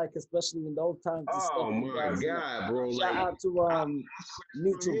it was like, especially in those times and stuff. Oh my God, bro! Shout Like, out to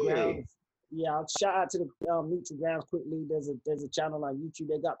Neutral yeah, Grounds. Yeah, I'll shout out to the Neutral Grounds quickly. There's a channel on YouTube.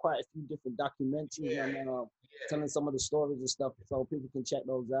 They got quite a few different documentaries yeah, and telling some of the stories and stuff, so people can check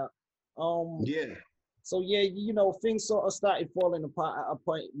those out. Um, yeah. so yeah, things sort of started falling apart at a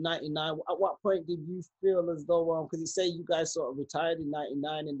point 99. At what point did you feel as though because you say you guys sort of retired in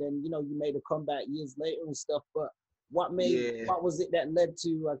 99 and then you made a comeback years later and stuff, but what Yeah. was it that led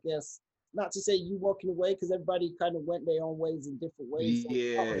to, I guess, not to say you walking away because everybody kind of went their own ways in different ways. So what was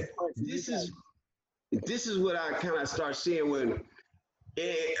Yeah, the point for you this guys? is this is what I kind of start seeing when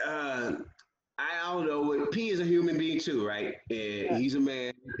it, I don't know. P is a human being too, right? And Yeah, he's a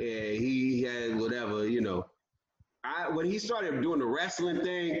man, and he has whatever. I when he started doing the wrestling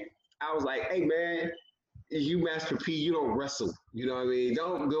thing, I was like, hey man, you Master P, you don't wrestle. You know what I mean?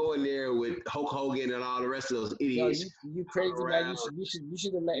 Don't go in there with Hulk Hogan and all the rest of those yo, idiots you crazy man. around. You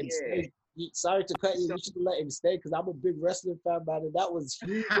should have let him Yeah. stay. Sorry to cut you. So You should have let him stay because I'm a big wrestling fan, man. And that was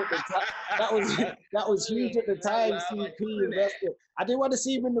huge at the time. That was that was huge at the time. I Seeing like P doing in that. wrestling. I didn't want to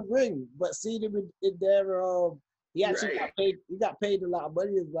see him in the ring, but seeing him in there, he actually Right. got paid. He got paid a lot of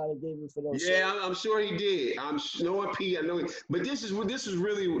money as well. They gave him for those shows. Yeah, I'm sure he did. Knowing P, I know. But this is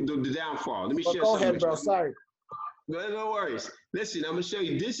really the downfall. Let me But share go something ahead, with bro. you. Sorry. No worries. Listen, I'm gonna show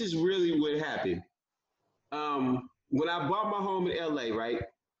you. This is really what happened. When I bought my home in LA, right?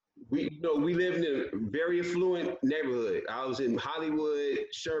 We lived in a very affluent neighborhood. I was in Hollywood,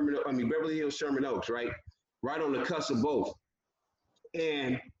 Beverly Hills, Sherman Oaks, right on the cusp of both.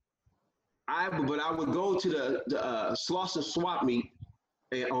 And but I would go to the Slauson swap meet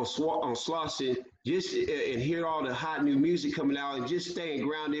and on Slauson just and hear all the hot new music coming out and just staying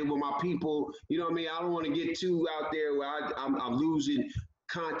grounded with my people. You know what I mean? I don't want to get too out there where I'm losing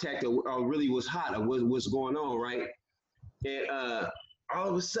contact of really what's hot or what's going on, right? And all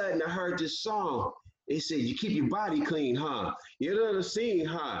of a sudden, I heard this song. It said, "You keep your body clean, huh? You know the scene,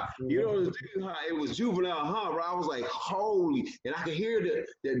 huh? You know the thing, huh?" It was Juvenile, huh? Bro, I was like, "Holy!" And I could hear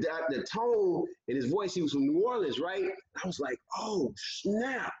the tone in his voice. He was from New Orleans, right? I was like, "Oh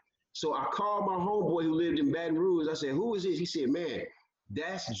snap!" So I called my homeboy who lived in Baton Rouge. I said, "Who is this?" He said, "Man,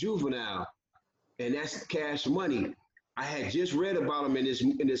 that's Juvenile, and that's Cash Money." I had just read about him in this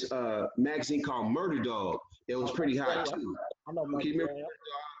magazine called Murder Dog. It was pretty hot too. I know, man. Okay, remember, Yeah,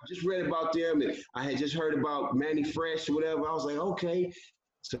 I just read about them, and I had just heard about Manny Fresh or whatever. I was like, okay,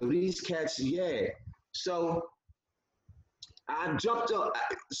 so these cats, yeah. So I jumped up.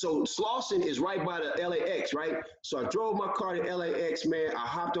 So Slauson is right by the LAX, right? So I drove my car to LAX, man. I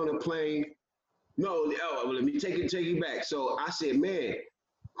hopped on a plane. No, well, let me take you back. So I said, man,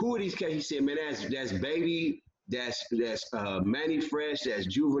 who are these cats? He said, man, that's Baby, that's Manny Fresh, that's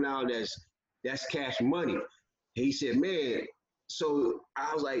Juvenile, that's Cash Money. He said, man. So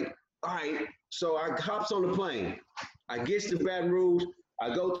I was like, all right. So I hops on the plane. I gets to Baton Rouge.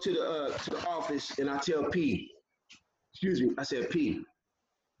 I go to the office and I tell P, excuse me, I said, P,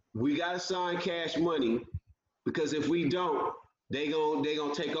 we gotta sign Cash Money because if we don't, they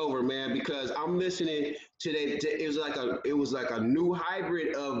gonna take over, man. Because I'm listening to that. It was like a new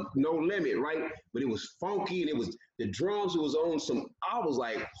hybrid of No Limit, right? But it was funky and it was the drums. It was on some. I was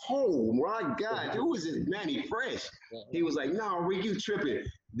like, oh my God, who is this Manny Fresh? He was like, no, Rick, you tripping?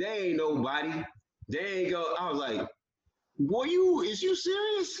 They ain't nobody. They ain't go. I was like, boy, is you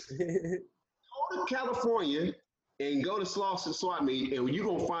serious? Go to California and go to Slauson Swap Meet, and you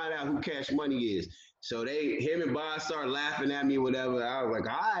gonna find out who Cash Money is. So him and Bob started laughing at me, whatever. I was like,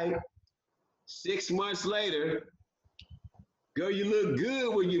 all right. 6 months later, girl, you look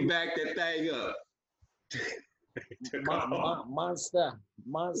good when you back that thing up. Monster.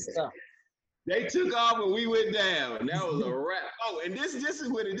 They took off and we went down. That was a wrap. Oh, and this is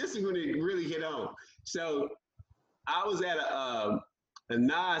when it really hit on. So I was at a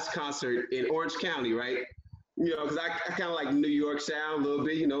Nas concert in Orange County, right? You know, because I kind of like New York sound a little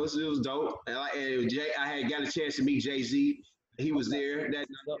bit. You know, it was dope. And I had got a chance to meet Jay-Z. He was there that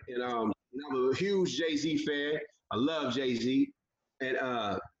night, and I'm a huge Jay-Z fan. I love Jay-Z, and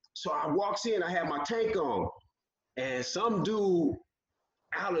so I walks in. I had my tank on, and some dude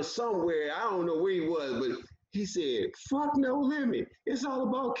out of somewhere, I don't know where he was, but he said, "Fuck No Limit. It's all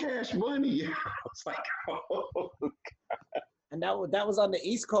about Cash Money." I was like, "Oh." And that was on the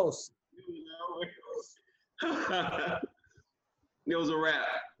East Coast. It was a wrap,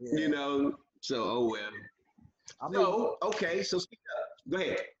 you know. So, oh well. I mean, so okay, so go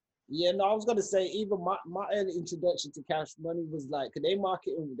ahead. Yeah, no, I was gonna say even my early introduction to Cash Money was like, cause they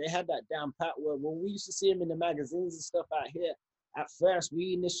had that down pat where when we used to see him in the magazines and stuff out here. At first,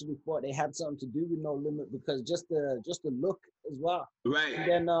 we initially thought they had something to do with No Limit because just the look as well. Right. And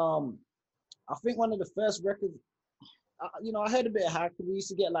then I think one of the first records, I heard a bit of hacker. We used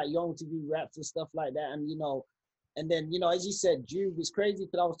to get like Young TV raps and stuff like that, and then as you said, Juve is crazy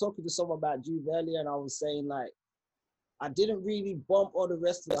because I was talking to someone about Juve earlier, and I was saying like I didn't really bump all the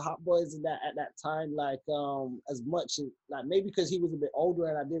rest of the Hot Boys in that at that time like as much as like maybe because he was a bit older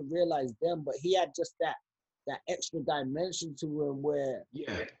and I didn't realize them, but he had just that extra dimension to him where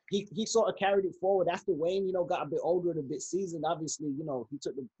he sort of carried it forward after Wayne, got a bit older and a bit seasoned. Obviously, he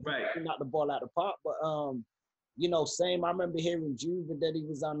took knocked the ball out of the park, but same. I remember hearing Juve, and then he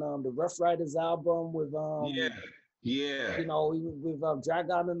was on the Rough Riders album with with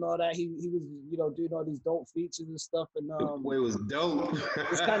Dragon and all that. He was doing all these dope features and stuff, and it was dope.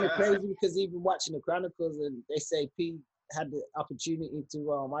 It's kind of crazy because even watching the Chronicles, and they say P had the opportunity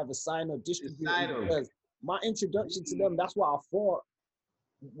to either sign or distribute because my introduction to them, that's what I thought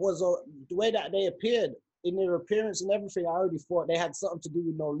was the way that they appeared. In their appearance and everything, I already thought they had something to do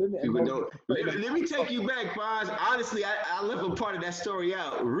with No Limit. Let me take you back, Fonz. Honestly, I left a part of that story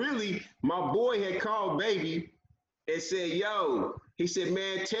out. Really, my boy had called Baby and said, yo, he said,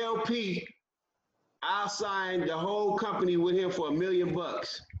 man, tell P I'll sign the whole company with him for $1 million.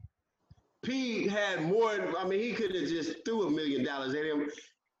 P had more, he could have just threw $1 million at him.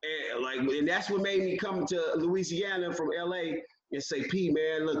 And that's what made me come to Louisiana from LA and say, P,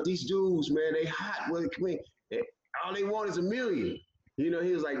 man, look, these dudes, man, they hot. Well, all they want is $1 million. He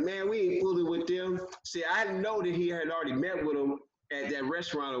was like, man, we ain't fooling with them. See, I didn't know that he had already met with them at that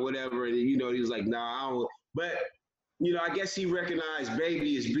restaurant or whatever. And, he was like, nah, I don't. But, I guess he recognized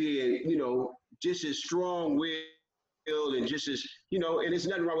Baby as being, just as strong-willed and just as, and there's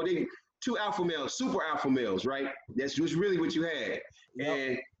nothing wrong with it. Two alpha males, super alpha males, right? That's was really what you had. Yep.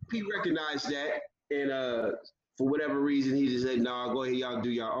 And he recognized that. And, for whatever reason, he just said, "No, go ahead, y'all do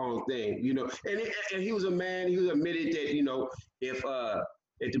your own thing," And he was a man. He was admitted that if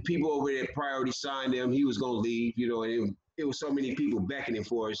the people over there priority signed him, he was gonna leave. And it was so many people beckoning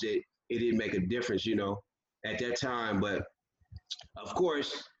for us that it didn't make a difference. At that time. But of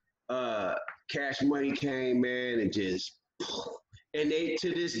course, Cash Money came, man, and and they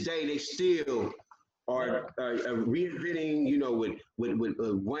to this day they still are reinventing, with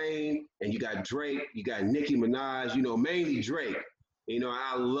Wayne, and you got Drake, you got Nicki Minaj, mainly Drake.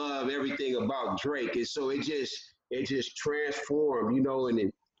 I love everything about Drake, and so it just transformed,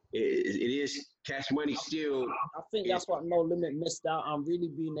 and it is Cash Money still. I think that's what No Limit missed out on, really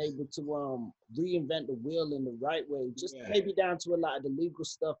being able to reinvent the wheel in the right way, just maybe down to a lot of the legal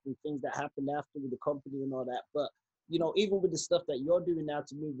stuff and things that happened after with the company and all that, but you know, even with the stuff that you're doing now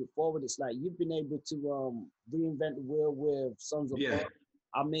to move it forward, it's like you've been able to reinvent the wheel with Sons of Funk.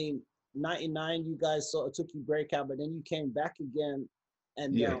 I mean, 99, you guys sort of took your breakout, but then you came back again.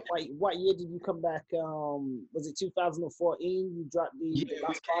 And what year did you come back? Was it 2014? You dropped the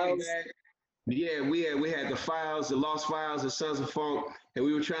Lost Files? Yeah, we had the files, the Lost Files, the Sons of Funk, and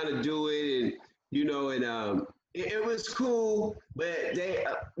we were trying to do it, and you know, and it was cool, but they,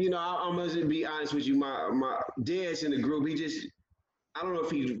 you know, I'm gonna be honest with you, my dad's in the group. He just, I don't know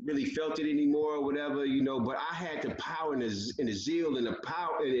if he really felt it anymore or whatever, you know. But I had the power and the zeal and the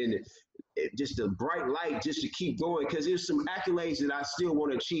power and just the bright light just to keep going, because there's some accolades that I still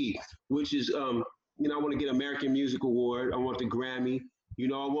want to achieve, which is, you know, I want to get American Music Award. I want the Grammy. You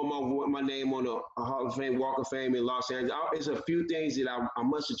know, I want my name on a Hall of Fame, Walk of Fame in Los Angeles. There's a few things that I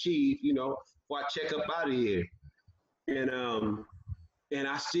must achieve, you know, before I check up out of here. And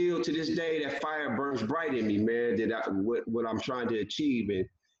I still, to this day, that fire burns bright in me, man, what I'm trying to achieve. And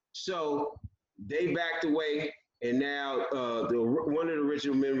so they backed away, and now one of the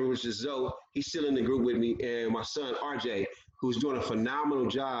original members, which is Zoe, he's still in the group with me, and my son RJ, who's doing a phenomenal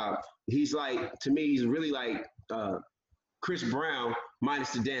job. He's like, to me, he's really like Chris Brown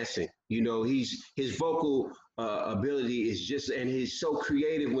minus the dancing. You know, his vocal ability is just, and he's so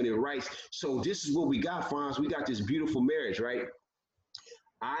creative when he writes. So this is what we got, Fonz. We got this beautiful marriage, right?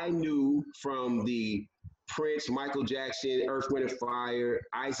 I knew from the Prince, Michael Jackson, Earth, Wind and Fire,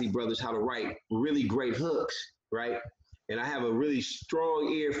 Isley Brothers how to write really great hooks, right? And I have a really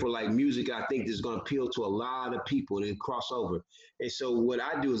strong ear for like music. I think is going to appeal to a lot of people that cross over. And so what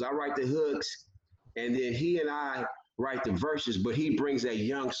I do is I write the hooks, and then he and I write the verses, but he brings that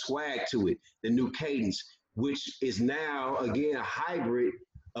young swag to it, the new cadence, which is now again a hybrid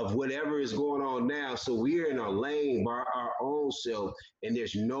of whatever is going on now. So we're in our lane by our own self, and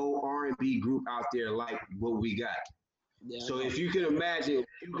there's no R&B group out there like what we got. Yeah, so if you can imagine,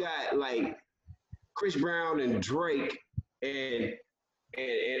 you got like Chris Brown and Drake and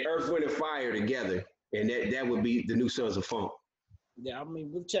Earth, Wind and Fire together, and that would be the new Sons of Funk. Yeah, I mean,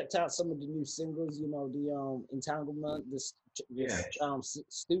 we've checked out some of the new singles, you know, the Entanglement, this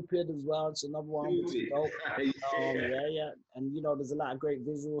Stupid as well. It's another one. Dope. And you know, there's a lot of great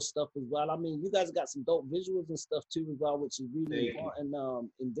visual stuff as well. I mean, you guys got some dope visuals and stuff too as well, which is really important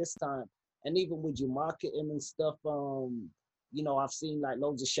in this time. And even with your marketing and stuff, you know, I've seen like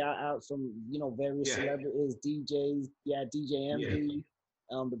loads of shout outs from, you know, various celebrities, DJs, DJ Envy.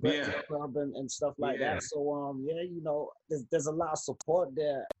 The Breakfast Club and stuff like that. So you know, there's a lot of support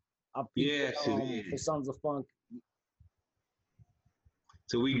there. For Sons of Funk.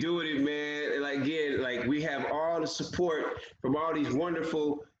 So we doing it, man. Like again, like we have all the support from all these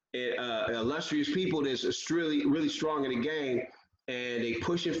wonderful, illustrious people that's really, really strong in the game, and they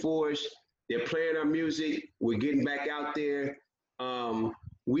pushing for us. They're playing our music. We're getting back out there.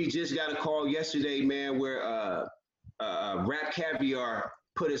 We just got a call yesterday, man, where Rap Caviar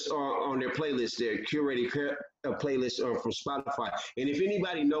put us on their playlist, their curated playlist from Spotify. And if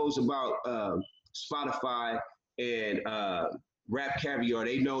anybody knows about Spotify and Rap Caviar,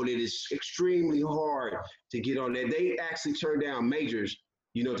 they know that it's extremely hard to get on there. They actually turn down majors,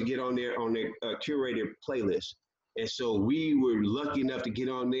 you know, to get on their curated playlist. And so we were lucky enough to get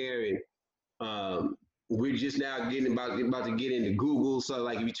on there, and we're just now about to get into Google. So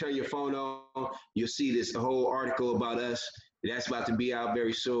like if you turn your phone on, you'll see this whole article about us. That's about to be out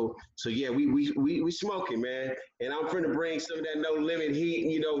very soon. So yeah, we smoking, man. And I'm finna bring some of that No Limit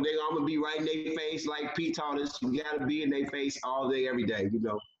heat. You know, I'm gonna be right in their face like Pete taught us. You gotta be in their face all day, every day. You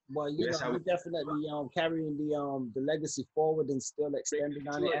know. Well, you know, we're definitely carrying the legacy forward and still extending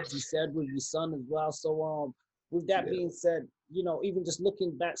on it, as you said, with your son as well. So with that being said, you know, even just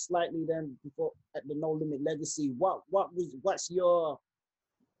looking back slightly then before at the No Limit legacy, what's your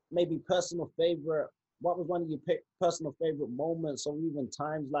maybe personal favorite? What was one of your personal favorite moments or even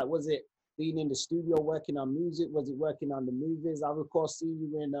times? Like, was it being in the studio working on music? Was it working on the movies? I recall seeing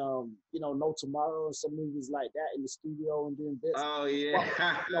you in, you know, No Tomorrow and some movies like that in the studio and doing bits. Oh,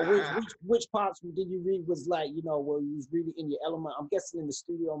 yeah. You know, which parts did you read was like, you know, where you was really in your element? I'm guessing in the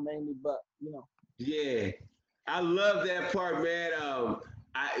studio mainly, but, you know. Yeah, I love that part, man.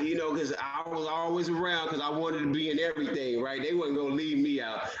 You know, because I was always around because I wanted to be in everything, right? They wasn't gonna leave me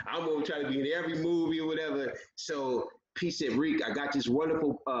out. I'm gonna try to be in every movie or whatever. So Pete said, Rico, I got this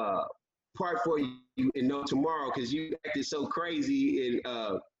wonderful part for you in No Tomorrow because you acted so crazy and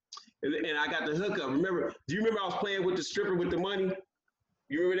I got the hookup. Do you remember I was playing with the stripper with the money?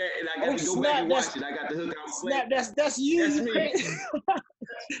 You remember that? And I got to go back and watch it. I got the hookup. Snap, that's you. That's me.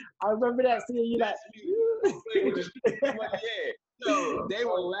 I remember that seeing you like. Playing with the stripper with the money, yeah. So they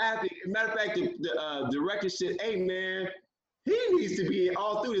were laughing. Matter of fact, the director said, "Hey man, he needs to be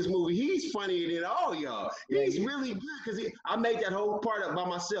all through this movie. He's funnier than all y'all. He's really good because I made that whole part up by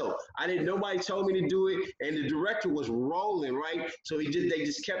myself. I didn't. Nobody told me to do it, and the director was rolling right. So they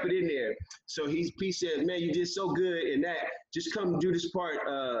just kept it in there. So he said, "Man, you did so good in that. Just come do this part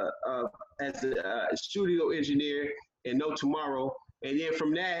as a studio engineer and No Tomorrow." And then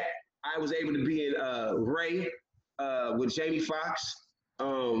from that, I was able to be in Ray with Jamie Foxx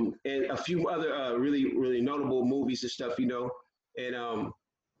and a few other really notable movies and stuff, And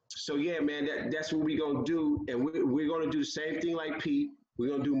so yeah, man, that's what we're gonna do, and we're gonna do the same thing like Pete. We're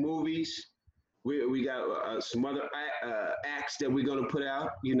gonna do movies. We got some other acts that we're gonna put out.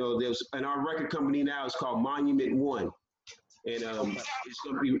 There's and our record company now is called Monument One, and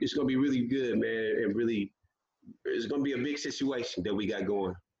it's gonna be really good, man, and really it's gonna be a big situation that we got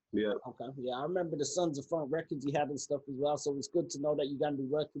going. Yeah. Okay. Yeah, I remember the Sons of Funk records you had and stuff as well. So it's good to know that you're gonna be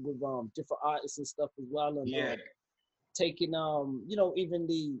working with different artists and stuff as well, and taking even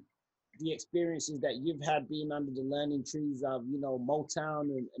the experiences that you've had being under the learning trees of Motown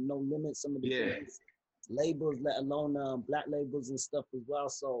and No Limit, some of the labels, let alone black labels and stuff as well.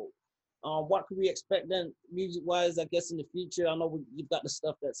 So what could we expect then music wise, I guess, in the future? I know you've got the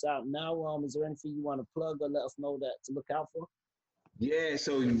stuff that's out now. Is there anything you want to plug or let us know that to look out for? Yeah,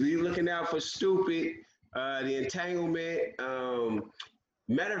 so be looking out for Stupid, the Entanglement.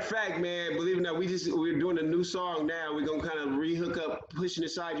 Matter of fact, man, believe it or not, we're doing a new song now. We're gonna kind of re-hook up, Pushing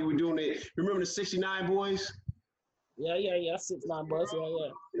Aside You. We're doing it. Remember the 69 Boys? Yeah, 69 Boys. Yeah.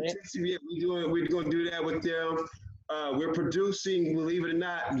 We're gonna do that with them. We're producing, believe it or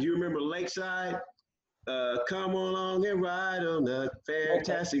not. You remember Lakeside? Come along and ride on the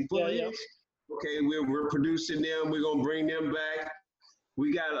fantastic voyage. Yeah. Okay, we're producing them. We're gonna bring them back.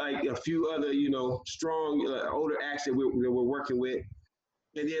 We got like a few other, strong older acts that we're working with,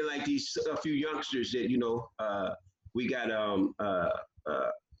 and then like a few youngsters that we got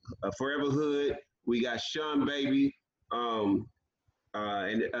Forever Hood. We got Sean Baby, and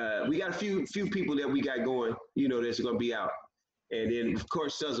we got a few people that we got going, that's gonna be out. And then of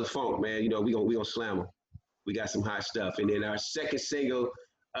course Sons of Funk, man. We gonna slam them. We got some hot stuff. And then our second single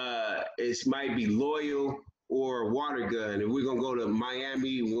might be Loyal or Water Gun. And we're gonna go to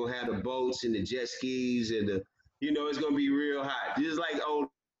Miami. We're gonna have the boats and the jet skis and it's gonna be real hot. Just like old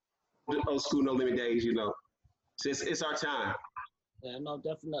school No Limit days, So it's our time. Yeah, no,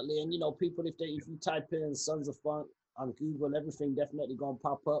 definitely. And people, if you type in Sons of Funk on Google, everything definitely gonna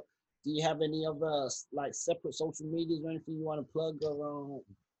pop up. Do you have any other like separate social medias or anything you want to plug around?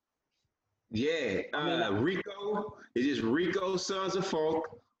 Yeah, Rico. It's just Rico Sons of Funk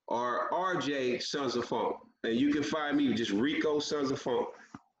or RJ Sons of Funk, and you can find me just Rico Sons of Funk.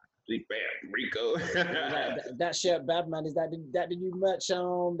 Bam, Rico. that shirt, bad man. Is that the new merch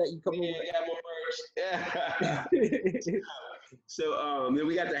that you come with? Yeah, more merch. Yeah. So then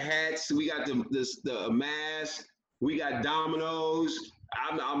we got the hats. We got the mask. We got dominoes.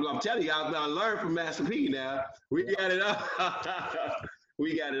 I'm telling you, I learned from Master P now. We got it all.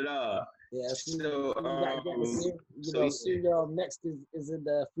 We got it all. Yeah, so next is in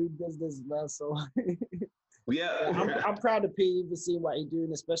the food business, man. So I'm proud of P. You've seen what he's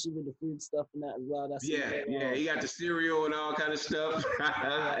doing, especially with the food stuff and that as well. That's he got the cereal and all kind of stuff.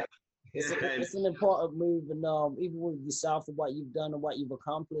 It's an important move, and even with yourself and what you've done and what you've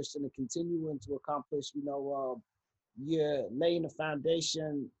accomplished and continuing to accomplish, you're laying a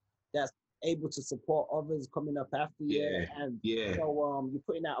foundation that's able to support others coming up after you, and you're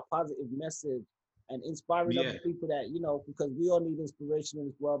putting out a positive message and inspiring other people that because we all need inspiration in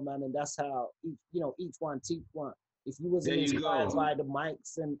this world, man, and that's how each one teach one. If you wasn't inspired by the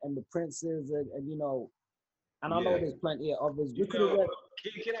Mikes and the Princes and and I know there's plenty of others. We could have.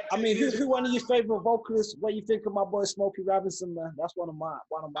 Who one of your favorite vocalists? What you think of my boy Smokey Robinson, man? That's one of my.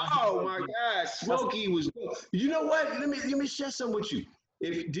 Oh my God, Smokey was good. You know what? Let me share something with you.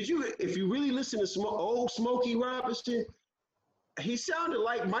 If you really listen to old Smokey Robinson, he sounded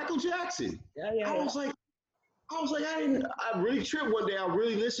like Michael Jackson. Yeah. I was like, I really tripped one day. I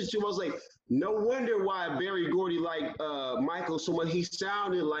really listened to him. I was like, no wonder why Barry Gordy liked Michael so much. He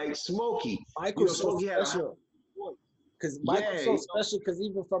sounded like Smokey. Michael's so special. Because Michael's so special because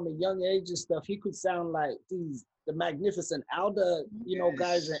even from a young age and stuff, he could sound like the Magnificent Alda,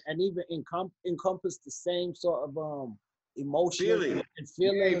 guys, and even encompass the same sort of emotion and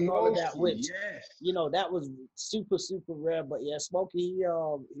feeling and all of that, which that was super, super rare. But yeah, Smokey, he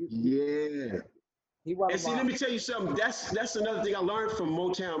and see, let me tell you something. That's another thing I learned from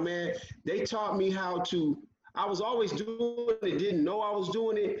Motown, man. They taught me how to. I was always doing it, didn't know I was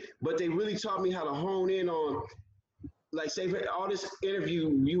doing it, but they really taught me how to hone in on like say for all this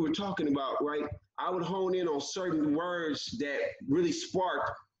interview you were talking about, right? I would hone in on certain words that really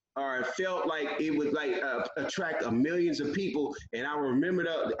sparked or felt like it would like attract millions of people, and I remember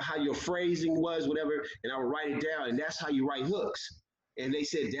how your phrasing was, whatever, and I would write it down, and that's how you write hooks. And they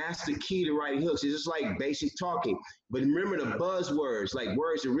said that's the key to writing hooks. It's just like basic talking, but remember the buzzwords, like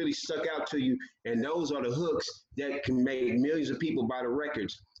words that really stuck out to you, and those are the hooks that can make millions of people buy the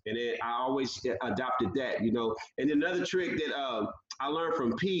records. And then I always adopted that, you know. And another trick that I learned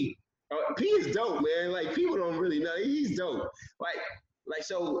from P. P is dope, man. Like people don't really know he's dope. Like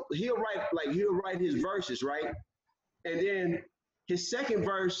so he'll write his verses, right? And then his second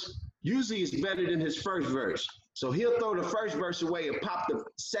verse usually is better than his first verse. So he'll throw the first verse away and pop the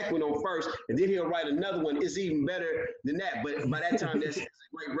second one on first, and then he'll write another one. It's even better than that. But by that time, that's a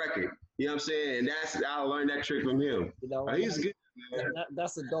great record. You know what I'm saying? And I learned that trick from him. You know, he's good.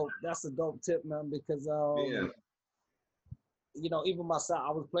 That's a dope tip, man. Because Yeah. you know, even myself,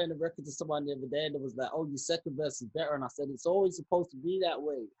 I was playing a record to someone the other day, and it was like, "Oh, your second verse is better," and I said, "It's always supposed to be that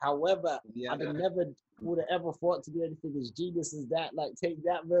way." However, Yeah. I never would have ever thought to do anything as genius as that. Like, take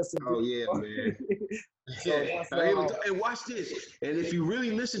that verse and Oh yeah, man. So and watch this. And if you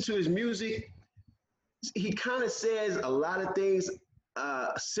really listen to his music, he kind of says a lot of things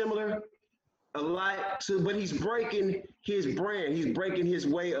similar, a lot to, but he's breaking his brand. He's breaking his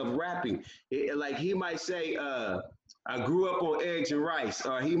way of rapping. Like he might say, I grew up on eggs and rice,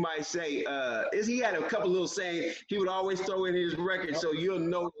 or he might say, he had a couple little sayings he would always throw in his record, so you'll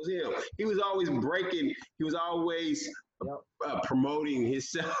know it was him. He was always breaking. He was always promoting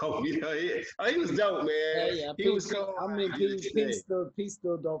himself. You know, he was dope, man. Yeah. He was so. I mean, P's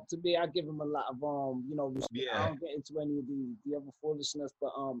still dope. To me, I give him a lot of you know, respect. Yeah. I don't get into any of the other foolishness,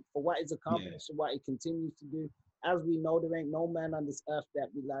 but for what he's accomplished and what he continues to do. As we know, there ain't no man on this earth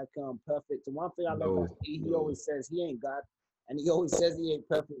that be like perfect. So one thing I love about P, he always says he ain't God, and he always says he ain't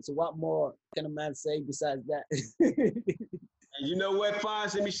perfect. So what more can a man say besides that? And you know what,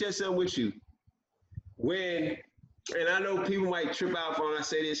 Fonz? Let me share something with you. And I know people might trip out when I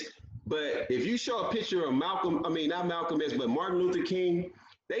say this, but if you show a picture of Malcolm, I mean not Malcolm X, but Martin Luther King,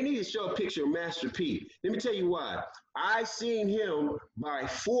 they need to show a picture of Master P. Let me tell you why. I seen him by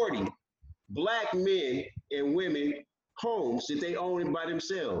 40 Black men and women homes that they own by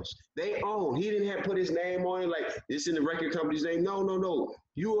themselves. They own. He didn't have put his name on it like this in the record company's name. No.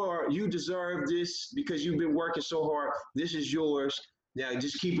 You deserve this because you've been working so hard. This is yours. Now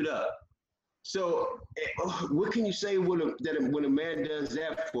just keep it up. So what can you say when a man does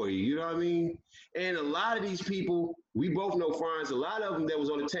that for you? You know what I mean? And a lot of these people, we both know Fonz, a lot of them that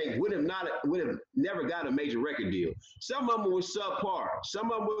was on the tank would have never got a major record deal. Some of them were subpar.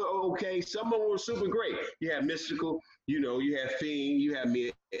 Some of them were okay. Some of them were super great. You have Mystical, you know, you have Fiend, you have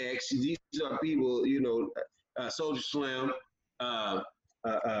Me X. These are people, you know, Soldier Slim,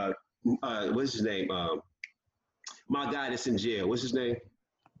 what's his name? My guy that's in jail. What's his name?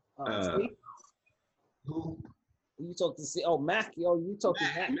 Who? You talk to see? Oh, Mac. Oh, you talking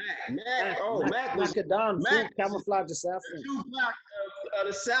Mac. Oh, Mac was Mac camouflage assassin. Tupac of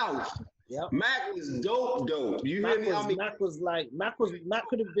the South. Yep. Mac was dope. You hear me? Mac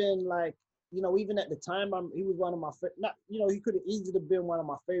could have been like, you know, even at the time, he was one of my favorite. You know, he could have easily been one of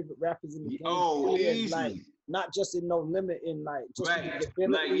my favorite rappers in the game. Oh, easy. Like, not just in No Limit, in like just like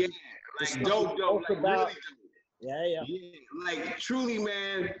dope, like about. Really dope. Yeah. Like truly,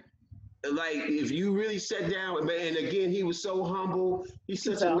 man. Like if you really sat down, and again, he was so humble. He's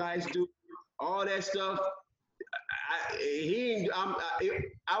such a nice dude. All that stuff.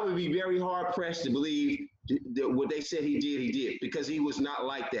 I would be very hard pressed to believe that what they said he did, because he was not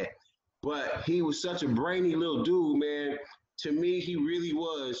like that. But he was such a brainy little dude, man. To me, he really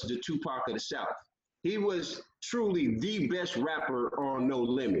was the Tupac of the South. He was truly the best rapper on No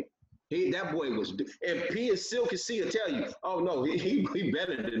Limit. That boy was, and P is still can see and tell you, oh no, he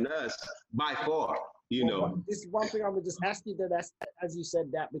better than us by far, you know. This is one thing I would just ask you that's as you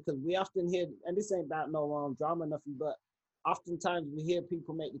said that, because we often hear, and this ain't about no drama or nothing, but oftentimes we hear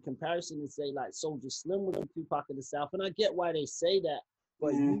people make the comparison and say like Soldier Slim was the Tupac of the South, and I get why they say that,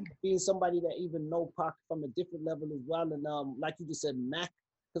 but you being somebody that even know Pac from a different level as well, and like you just said, Mac,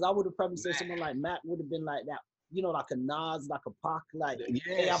 because I would have probably said someone like Mac would have been like that. You know, like a Nas, like a Pac, like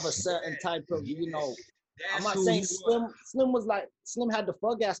they have a certain type of, you know. I'm not saying Slim had the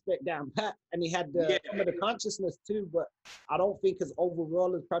thug aspect down pat, and he had some of the consciousness too, but I don't think his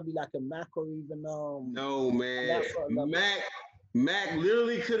overall is probably like a Mac or even No, man, Mac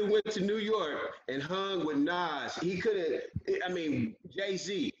literally could have went to New York and hung with Nas. He could have. I mean,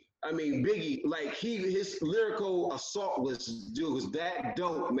 Jay-Z. I mean, Biggie. Like his lyrical assault was that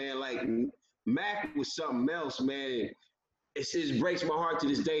dope, man. Like. Mac was something else, man. It breaks my heart to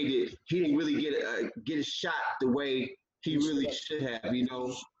this day that he didn't really get a shot the way he really should have, you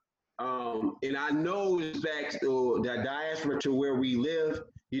know. And I know it's back to the diaspora to where we live,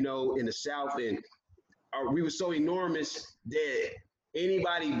 you know, in the South, and we were so enormous that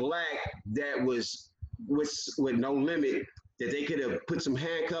anybody black that was with no limit that they could have put some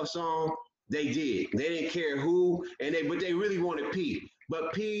handcuffs on, they did. They didn't care who, but they really wanted P.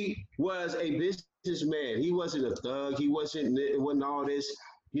 But P was a businessman. He wasn't a thug. It wasn't all this,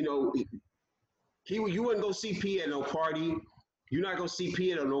 you know. You wouldn't go see P at no party. You're not gonna see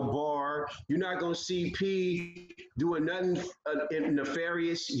P at no bar. You're not gonna see P doing nothing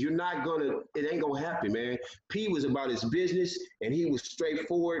nefarious. You're not gonna. It ain't gonna happen, man. P was about his business, and he was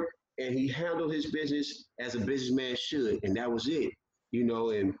straightforward, and he handled his business as a businessman should, and that was it. You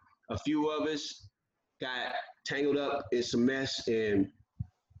know, and a few of us got tangled up in some mess, and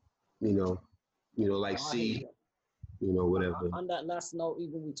you know, like C, whatever. On that last note,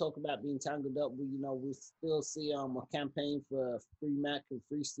 even we talk about being tangled up, we still see a campaign for free Mac and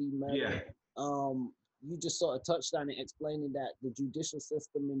free C Mac. Yeah. You just sort of touched on it, explaining that the judicial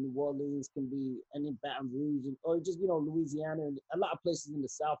system in New Orleans can be, and in Baton Rouge, or just Louisiana, and a lot of places in the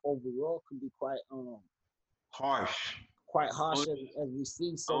South overall can be quite harsh. Quite harsh as we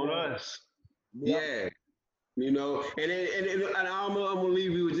see. So on us. Yeah. And I'm gonna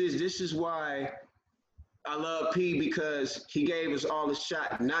leave you with this. This is why I love P, because he gave us all a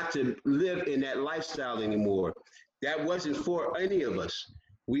shot not to live in that lifestyle anymore. That wasn't for any of us.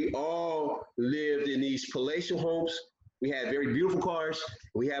 We all lived in these palatial homes. We had very beautiful cars.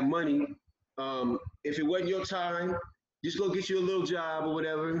 We had money. If it wasn't your time, just go get you a little job or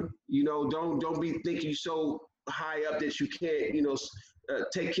whatever. Don't be thinking you're so high up that you can't,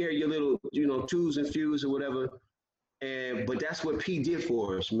 take care of your little, twos and fews or whatever. But that's what P did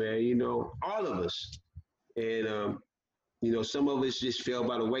for us, man. All of us. And some of us just fell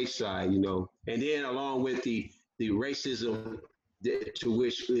by the wayside, and then along with the racism to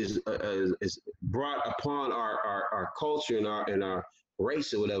which is brought upon our culture and our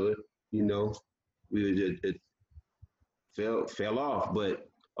race or whatever, it fell off. But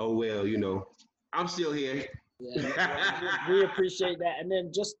oh well, I'm still here. Yeah, we appreciate that. And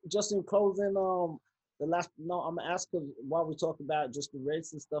then just in closing, I'm gonna ask, while we talk about just the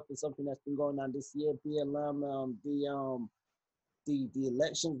race and stuff, is something that's been going on this year. BLM, the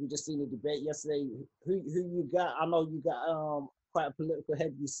elections. We just seen the debate yesterday. Who you got? I know you got quite a political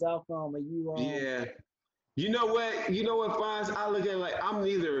head yourself. Are you? Yeah. You know what, Fonz? I look at it like I'm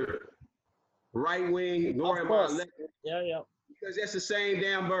neither right wing nor am I left. Yeah. Because that's the same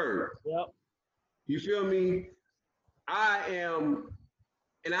damn bird. Yep. You feel me? I am.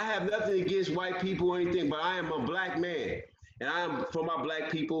 And I have nothing against white people or anything, but I am a black man, and I am for my black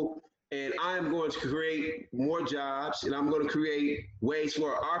people, and I am going to create more jobs, and I'm going to create ways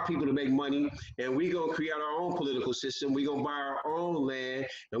for our people to make money, and we're going to create our own political system. We're going to buy our own land,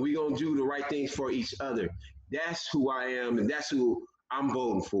 and we're going to do the right things for each other. That's who I am, and that's who I'm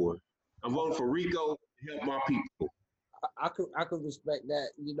voting for. I'm voting for Rico to help my people. I could respect that,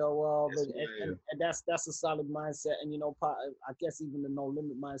 and that's a solid mindset, and I guess even the no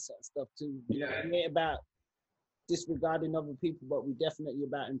limit mindset stuff too. It ain't about disregarding other people, but we definitely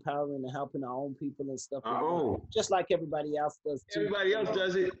about empowering and helping our own people and stuff. Our own, just like everybody else does too. Everybody else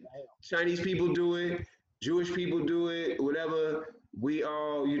does it. Chinese people do it. Jewish people do it. Whatever. We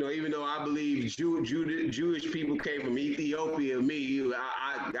all, even though I believe Jewish people came from Ethiopia,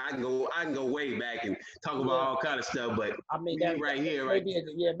 I can go way back and talk about all kind of stuff. But I mean, that, right here,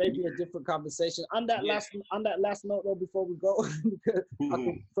 maybe a different conversation. On that last note, though, before we go, because I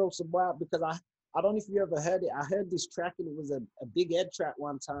could throw some wild, because I don't know if you ever heard it. I heard this track, and it was a Big Ed track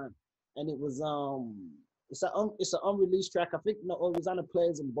one time, and it was it's an unreleased track. I think it was on a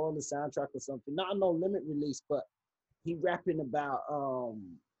Players and Ballers soundtrack or something. Not a No Limit release, but he rapping about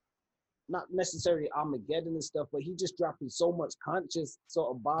not necessarily Armageddon and stuff, but he just dropping so much conscious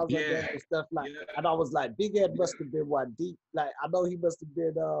sort of bars and stuff like. And I was like, Big Ed must have been deep. Like, I know he must have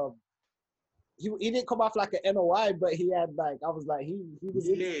been. He didn't come off like an NOI, but he had like, I was like, he was.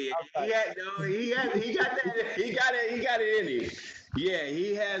 Yeah, he got that. He got it in him. Yeah,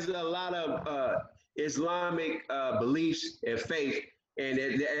 he has a lot of Islamic beliefs and faith. And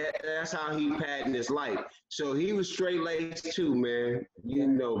that's how he patterned his life. So he was straight-laced too, man.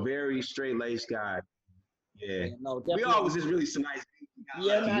 Very straight-laced guy. Yeah. We always just really some nice people.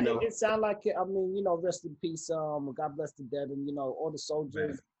 Yeah, man, it sounded like it. I mean, rest in peace. God bless the dead, and all the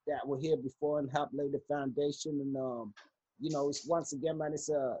soldiers that were here before and helped lay the foundation. And it's once again, man, it's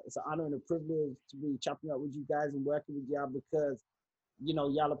an honor and a privilege to be chopping up with you guys and working with y'all, because you know,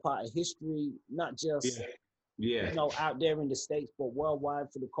 y'all are part of history, not just Yeah. you know out there in the States, but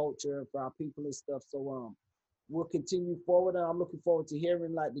worldwide for the culture, for our people and stuff. So we'll continue forward. And I'm looking forward to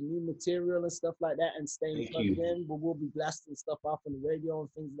hearing like the new material and stuff like that, and staying Thank plugged you. in. But we'll be blasting stuff off on the radio and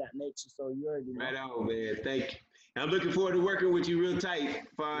things of that nature. So you already know. Right on, man. Thank you. I'm looking forward to working with you real tight, Yep.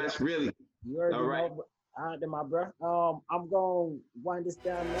 Fonz. Really. You already All right. know. All right, then, my bro. I'm gonna wind this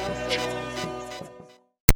down now. So